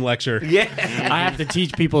pregame lecture. Yeah. I have to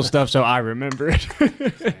teach people stuff so I remember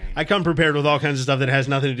it. I come prepared with all kinds of stuff that has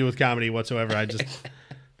nothing to do with comedy whatsoever. I just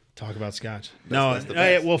Talk about scotch. That's the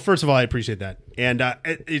best. Well, first of all, I appreciate that, and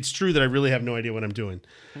it's true that I really have no idea what I'm doing.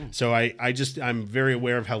 So I'm very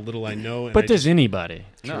aware of how little I know. And But does anybody?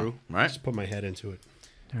 True, right? just put my head into it?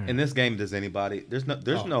 In this game, does anybody? There's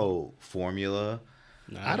no formula.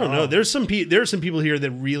 I don't know. There's some people here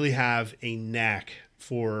that really have a knack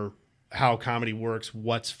for how comedy works,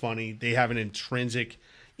 what's funny. They have an intrinsic,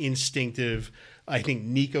 instinctive. I think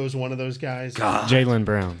Nico's one of those guys. Jalen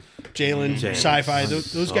Brown. Jalen, sci-fi.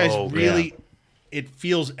 Those guys really. It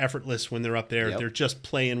feels effortless when they're up there. Yep. They're just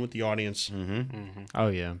playing with the audience. Oh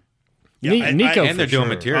yeah. Yeah, Nico And they're for doing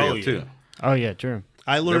sure. material too. Oh yeah, true.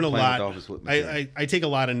 I learn They're a playing lot. with Office with material. I take a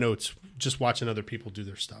lot of notes just watching other people do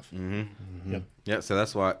their stuff. Yep. Yeah, so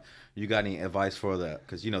that's why you got any advice for that?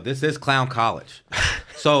 Because this is clown college.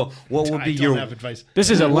 So what would I be don't your have advice. This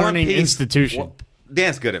is a one learning piece- institution. well,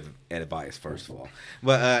 Dan's good at advice, first of all.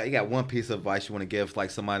 But you got one piece of advice you want to give, like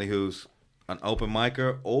somebody who's an open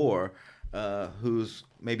micer or who's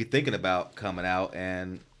maybe thinking about coming out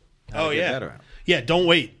and how to get better at it. Yeah, don't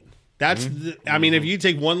wait. That's I mean, if you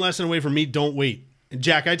take one lesson away from me, don't wait. And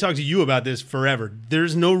Jack, I talked to you about this forever.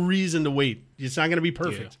 There's no reason to wait. It's not going to be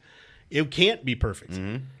perfect. It can't be perfect,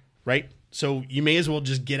 right? So you may as well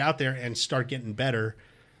just get out there and start getting better,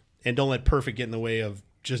 and don't let perfect get in the way of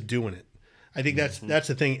just doing it. I think that's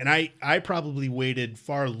the thing. And I probably waited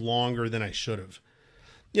far longer than I should have.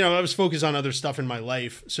 I was focused on other stuff in my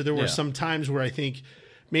life. So there were some times where I think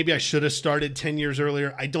maybe I should have started 10 years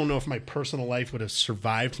earlier. I don't know if my personal life would have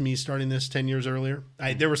survived me starting this 10 years earlier.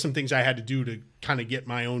 There were some things I had to do to kind of get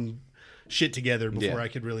my own shit together before I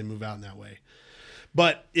could really move out in that way.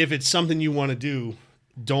 But if it's something you want to do,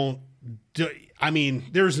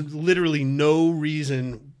 there's literally no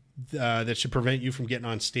reason that should prevent you from getting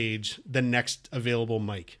on stage the next available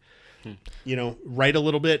mic. Write a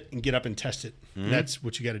little bit and get up and test it. That's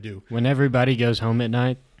what you got to do. When everybody goes home at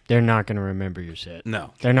night, they're not going to remember your set.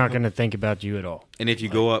 No. They're not going to think about you at all. And if you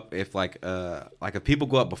go up, if if people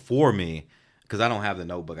go up before me, because I don't have the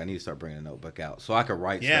notebook, I need to start bringing the notebook out so I could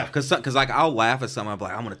write stuff. Because I'll laugh at something, I'm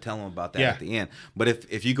like, I'm going to tell them about that at the end. But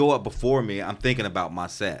if you go up before me, I'm thinking about my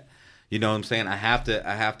set. You know what I'm saying? I have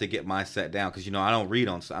to get my set down because I don't read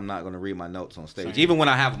I'm not going to read my notes on stage. Even when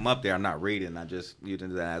I have them up there, I'm not reading. I just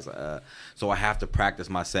using that as so I have to practice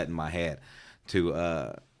my set in my head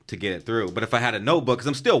to get it through. But if I had a notebook, because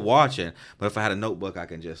I'm still watching, but if I had a notebook, I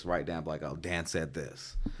can just write down like, oh, Dan said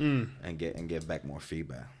this, and get back more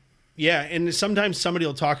feedback. Yeah, and sometimes somebody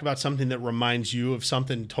will talk about something that reminds you of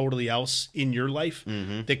something totally else in your life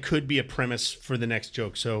that could be a premise for the next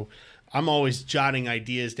joke. So I'm always jotting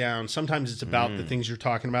ideas down. Sometimes it's about the things you're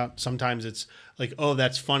talking about. Sometimes it's like, oh,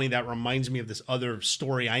 that's funny. That reminds me of this other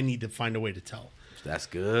story I need to find a way to tell. That's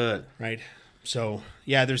good. Right. So,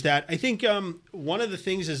 yeah, there's that. I think one of the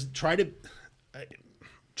things is try to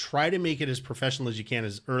make it as professional as you can,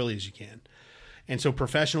 as early as you can. And so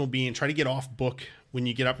professional being, try to get off book when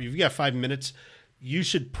you get up. If you've got 5 minutes, you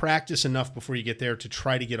should practice enough before you get there to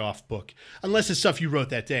try to get off book. Unless it's stuff you wrote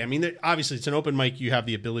that day. I mean, obviously, it's an open mic. You have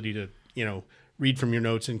the ability to, read from your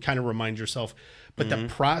notes and kind of remind yourself. But the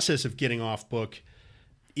process of getting off book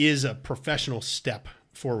is a professional step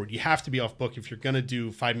forward. You have to be off book if you're going to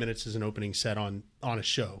do 5 minutes as an opening set on a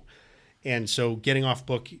show. And so getting off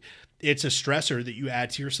book, it's a stressor that you add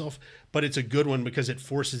to yourself, but it's a good one because it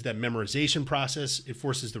forces that memorization process. It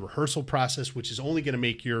forces the rehearsal process, which is only going to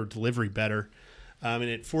make your delivery better. And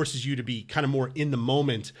it forces you to be kind of more in the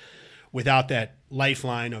moment without that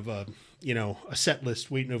lifeline of a set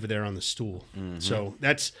list waiting over there on the stool. So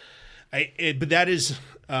but that is,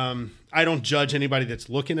 I don't judge anybody that's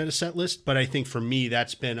looking at a set list, but I think for me,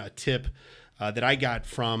 that's been a tip that I got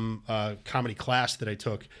from a comedy class that I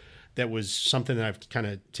took. That was something that I've kind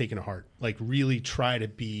of taken to heart. Like, really try to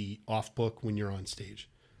be off book when you're on stage.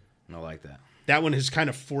 I like that. That one has kind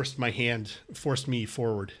of forced me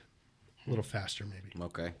forward a little faster, maybe.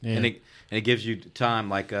 Okay. Yeah. And it gives you time.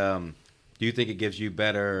 Like, do you think it gives you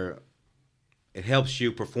better? It helps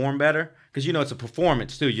you perform better because it's a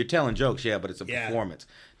performance too. You're telling jokes, but it's a performance.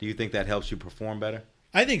 Do you think that helps you perform better?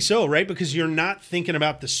 I think so, right? Because you're not thinking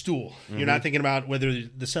about the stool. You're not thinking about whether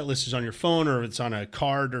the set list is on your phone or it's on a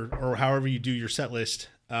card or however you do your set list.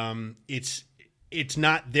 It's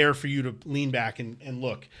not there for you to lean back and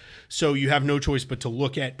look. So you have no choice but to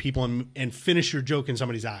look at people and finish your joke in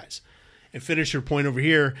somebody's eyes. And finish your point over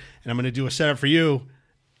here, and I'm going to do a setup for you,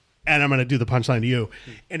 and I'm going to do the punchline to you.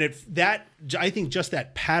 And I think just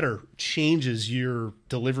that patter changes your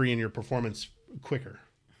delivery and your performance quicker.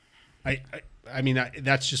 I mean,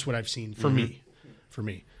 that's just what I've seen for me.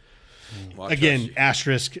 Again,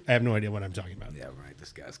 asterisk, I have no idea what I'm talking about. Yeah, right.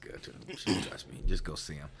 This guy's good. Trust me. Just go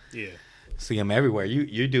see him. Yeah. See him everywhere.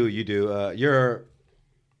 You do. You're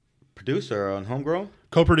producer on Homegrown?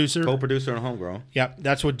 Co-producer. Co-producer on Homegrown. Yep,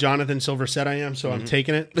 that's what Jonathan Silver said I am, so I'm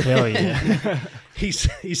taking it. Hell yeah. He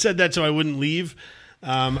said that so I wouldn't leave.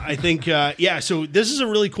 I think, so this is a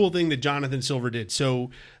really cool thing that Jonathan Silver did. So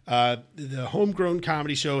the Homegrown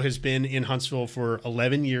Comedy Show has been in Huntsville for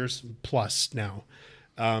 11 years plus now.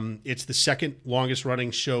 It's the second longest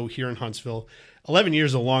running show here in Huntsville. 11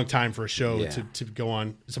 years is a long time for a show to go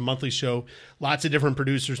on. It's a monthly show. Lots of different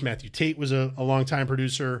producers. Matthew Tate was a long-time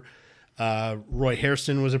producer. Roy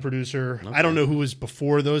Hairston was a producer. Okay. I don't know who was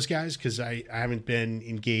before those guys because I haven't been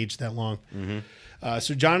engaged that long.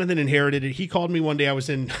 So Jonathan inherited it. He called me one day. I was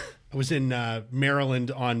in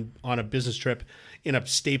Maryland on a business trip in a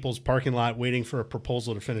Staples parking lot waiting for a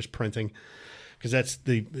proposal to finish printing. Because that's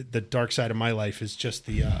the dark side of my life is just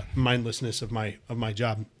the mindlessness of my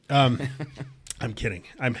job. I'm kidding.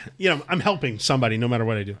 I'm helping somebody no matter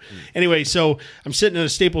what I do. Anyway, so I'm sitting in a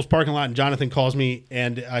Staples parking lot and Jonathan calls me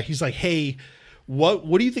and he's like, "Hey,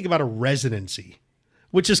 what do you think about a residency?"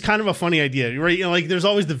 Which is kind of a funny idea, right? Like there's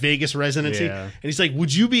always the Vegas residency, and he's like,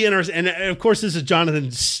 "Would you be interested?" And of course, this is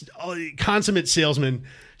Jonathan's consummate salesman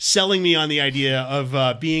selling me on the idea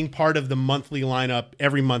of being part of the monthly lineup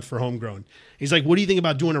every month for Homegrown. He's like, "What do you think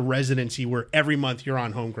about doing a residency where every month you're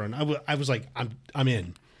on Homegrown?" I was like, I'm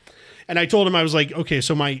in. And I told him, I was like, okay,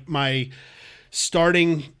 so my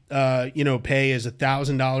starting, pay is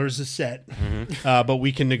 $1,000 a set, but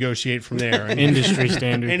we can negotiate from there. And, industry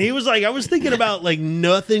standard. And he was like, I was thinking about like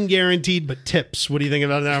nothing guaranteed but tips. What do you think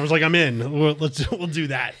about that? I was like, I'm in. We'll do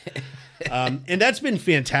that. And that's been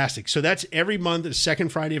fantastic. So that's every month, the second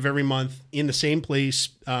Friday of every month in the same place,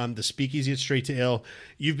 the Speakeasy at Straight to Ale.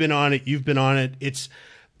 You've been on it. You've been on it.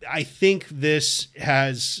 I think this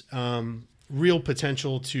has real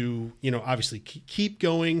potential to, obviously keep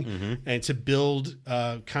going and to build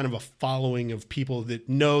kind of a following of people that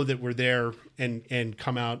know that we're there and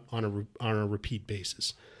come out on a repeat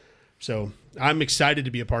basis. So I'm excited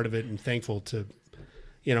to be a part of it and thankful to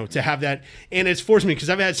have that. And it's forced me because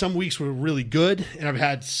I've had some weeks were really good and I've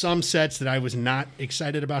had some sets that I was not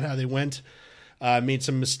excited about how they went, made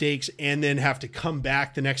some mistakes, and then have to come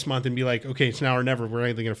back the next month and be like, okay, it's now or never. We're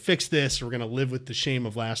either going to fix this or we're going to live with the shame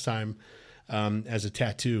of last time. As a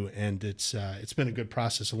tattoo, and it's been a good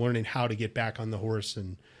process of learning how to get back on the horse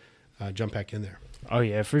and jump back in there. Oh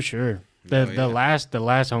yeah, for sure. The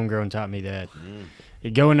last Homegrown taught me that.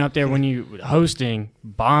 Going up there when you hosting,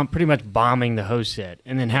 pretty much bombing the host set,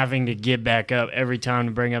 and then having to get back up every time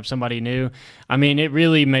to bring up somebody new. I mean, it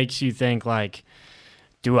really makes you think like,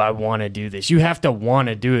 do I want to do this? You have to want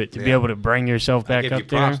to do it to be able to bring yourself back up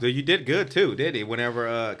there. Dude. You did good too, did he?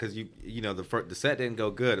 Whenever, because the set didn't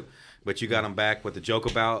go good, but you got him back with the joke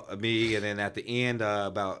about me, and then at the end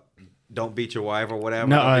about don't beat your wife or whatever.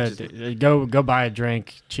 No, go buy a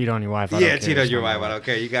drink, cheat on your wife. Cheat on your wife. I don't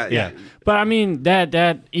care. You got But I mean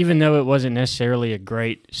that even though it wasn't necessarily a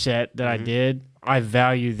great set that I did, I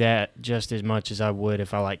value that just as much as I would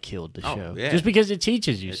if I killed the show. Yeah. Just because it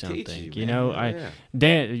teaches you something. Teaches you,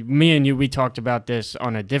 Dan, me and you, we talked about this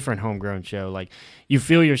on a different Homegrown show. Like, you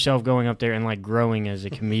feel yourself going up there and growing as a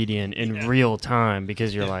comedian in real time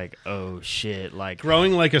because you're like, oh shit,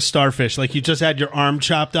 growing like a starfish. Like you just had your arm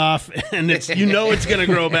chopped off and it's it's gonna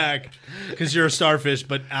grow back because you're a starfish,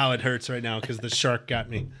 but it hurts right now because the shark got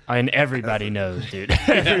me. And everybody knows, dude.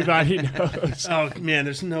 Everybody knows. Oh man,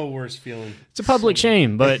 there's no worse feeling. It's a public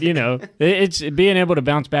shame, but it's being able to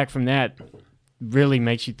bounce back from that really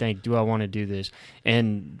makes you think, do I want to do this?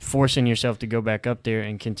 And forcing yourself to go back up there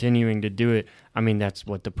and continuing to do it. I mean, that's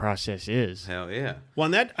what the process is. Hell yeah. Well,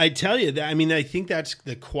 and that I tell you that I think that's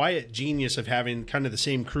the quiet genius of having kind of the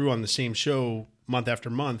same crew on the same show month after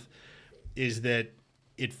month is that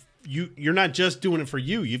you're not just doing it for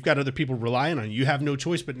you. You've got other people relying on you. You have no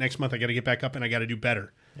choice, but next month I got to get back up and I got to do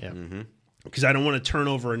better. Yeah. Because I don't want to turn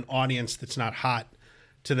over an audience that's not hot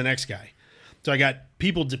to the next guy. So I got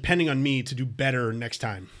people depending on me to do better next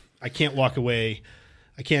time. I can't walk away.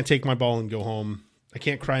 I can't take my ball and go home. I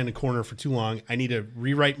can't cry in the corner for too long. I need to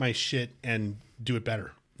rewrite my shit and do it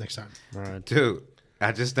better next time. Right. Dude,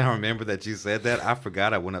 I just now remember that you said that. I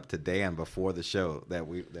forgot I went up to Dan before the show that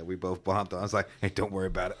we both bombed on. I was like, hey, don't worry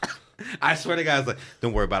about it. I swear to God, I was like,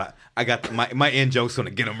 don't worry about it. I got my end joke's going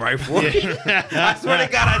to get him right for you. I swear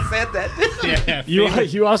to God, I said that.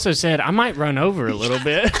 You also said, I might run over a little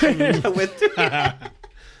bit.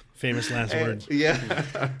 Famous last words. Yeah.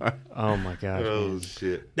 Oh, my gosh. Oh, man.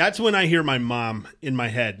 shit. That's when I hear my mom in my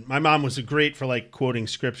head. My mom was great for quoting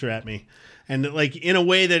scripture at me. And in a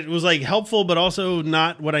way that was helpful, but also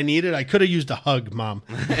not what I needed. I could have used a hug, Mom.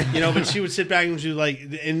 But she would sit back and she was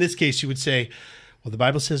in this case, she would say, Well, the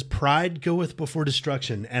Bible says pride goeth before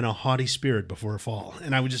destruction and a haughty spirit before a fall.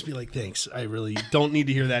 And I would just be like, thanks. I really don't need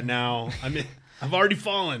to hear that now. I've already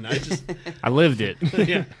fallen. I lived it.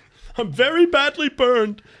 Yeah. I'm very badly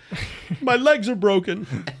burned. My legs are broken.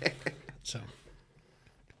 So.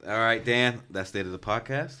 All right, Dan, that's the end of the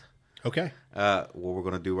podcast. Okay. What we're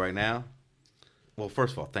going to do right now. Well,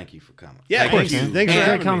 first of all, thank you for coming. Yeah, Thank thanks. you. Thanks for Great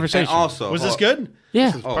having me. conversation. And also, Was this good?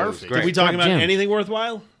 Yeah. Oh, it was Perfect. great. Did we talk Top about gem. anything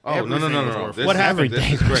worthwhile? Oh, no. Everything was worth This What is- happened?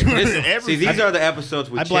 This is great. Everything. See, these are the episodes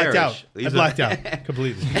we I blacked cherish. out. I blacked out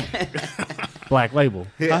completely. Black label.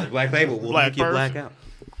 Yeah, Black Label. We'll Black make you black person. out.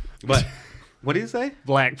 But what do you say?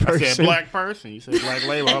 Black I person. said black person. You said black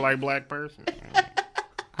label. I like black person.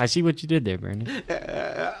 I see what you did there, Brandon.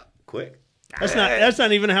 Quick. That's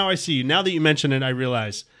not even how I see you. Now that you mention it, I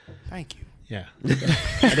realize. Thank you. Yeah.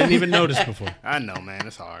 I didn't even notice before. I know, man.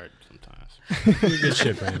 It's hard sometimes. Good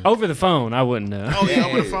shit, Brandon. Over the phone, I wouldn't know. Oh, yeah,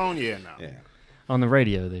 over the phone? Yeah, no. Yeah. On the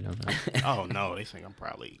radio, they don't know. Oh, no. They think I'm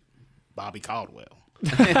probably Bobby Caldwell.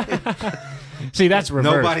 See, that's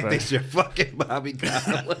reverse. Nobody but- thinks you're fucking Bobby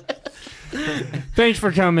Caldwell. Thanks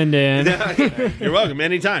for coming, Dan. You're welcome.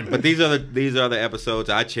 Anytime. But these are the episodes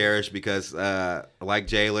I cherish because, like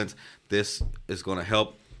Jalen's, this is going to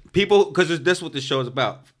help people because this is what this show is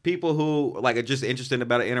about. People who like are just interested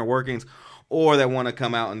about the inner workings, or that want to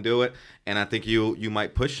come out and do it. And I think you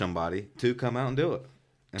might push somebody to come out and do it.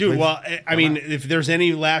 And Dude, please well, I mean, out. if there's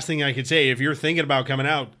any last thing I could say, if you're thinking about coming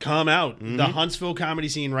out, come out. Mm-hmm. The Huntsville comedy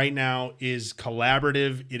scene right now is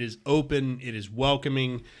collaborative. It is open. It is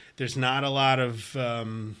welcoming. There's not a lot of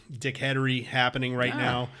dickheadery happening right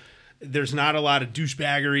now. There's not a lot of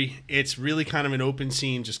douchebaggery. It's really kind of an open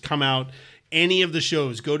scene. Just come out. Any of the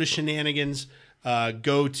shows, go to Shenanigans.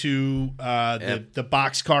 Go to the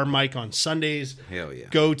Boxcar Mike on Sundays. Hell yeah.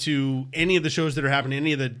 Go to any of the shows that are happening,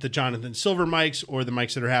 any of the Jonathan Silver mics or the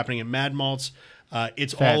mics that are happening at Mad Maltz.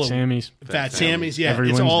 It's Fat all Sammy's. Fat Sammy's. Yeah, Every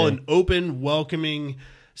it's all Wednesday. an open, welcoming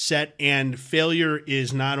set, and failure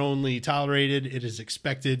is not only tolerated, it is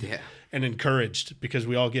expected and encouraged because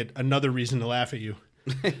we all get another reason to laugh at you.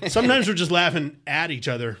 Sometimes we're just laughing at each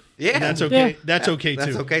other. Yeah. and that's okay. Yeah. That's okay too.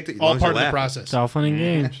 That's okay, too, as All long as part you're of the laughing. process. It's all fun and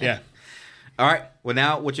games. Yeah. All right. Well,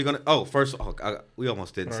 now what you're gonna? Oh, first, we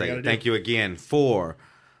almost didn't What do I say gotta it. do? Thank you again for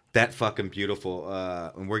that fucking beautiful.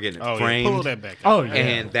 And we're getting it Oh, framed. yeah. Pull that back. Oh, up. yeah.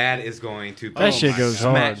 And that is going to That shit my goes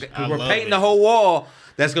smack. hard. I We're love painting it. the whole wall.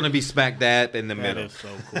 That's going to be smack dab in the That middle. is so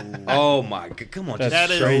cool. Oh my god! Come on, just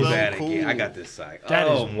That is show so that cool. again. I got this site. That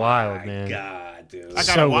oh is wild, my man. God, dude. I gotta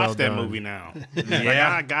So watch well that done. movie now.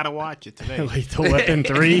 Yeah, I gotta watch it today. Lethal Weapon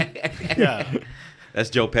 3. Yeah. That's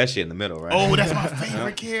Joe Pesci in the middle, right? Oh, that's my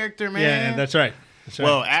favorite character, man. Yeah, that's right. That's right.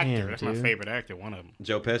 Well, actor. Damn, that's my dude. favorite actor. One of them.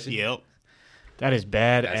 Joe Pesci. Yep. That is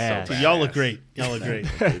badass. That's so bad. y'all look great. Y'all look great.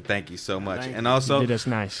 Thank you so much. Thank And you. also, Did us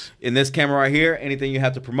nice. in this camera right here, anything you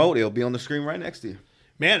have to promote, it'll be on the screen right next to you.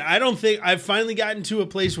 Man, I don't think I've finally gotten to a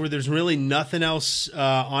place where there's really nothing else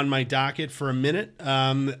on my docket for a minute.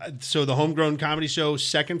 So the Homegrown Comedy Show,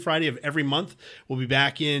 second Friday of every month. We'll be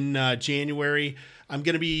back in January. I'm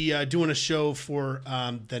going to be doing a show for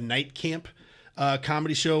the Night Camp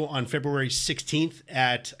Comedy Show on February 16th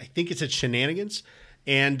at, I think it's at Shenanigans.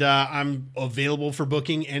 And I'm available for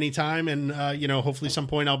booking anytime. And, hopefully some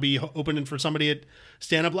point I'll be opening for somebody at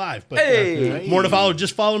Stand Up Live. But more to follow.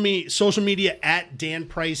 Just follow me, social media at Dan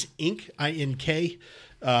Price Inc. INK.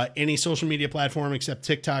 Any social media platform except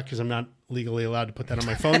TikTok because I'm not legally allowed to put that on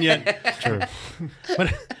my phone yet. True.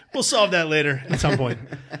 But we'll solve that later at some point.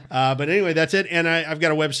 But anyway, that's it. And I've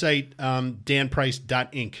got a website,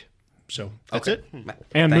 danprice.inc. So that's it. And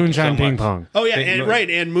Thank you Moonshine so Ping much. Pong. Oh yeah, Thank and you. right,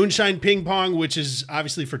 and Moonshine Ping Pong, which is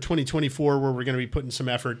obviously for 2024, where we're going to be putting some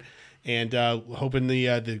effort and hoping the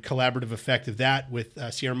collaborative effect of that with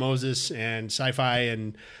Sierra Moses and Sci-Fi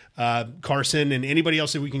and Carson and anybody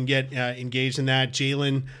else that we can get engaged in that.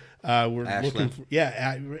 Jalen, we're Ashlyn. looking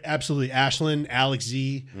for, absolutely. Ashlyn, Alex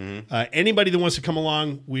Z, anybody that wants to come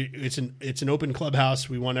along. It's an open clubhouse.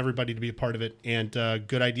 We want everybody to be a part of it, and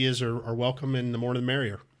good ideas are welcome, and the more the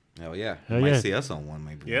merrier. Hell yeah. Hell You might yeah. see us on one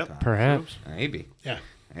maybe. Yep. One time. Perhaps. Maybe. Yeah.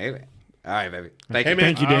 Maybe. All right, baby. Thank Hey you. man,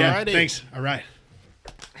 Thank you, Dan. Thanks. All right.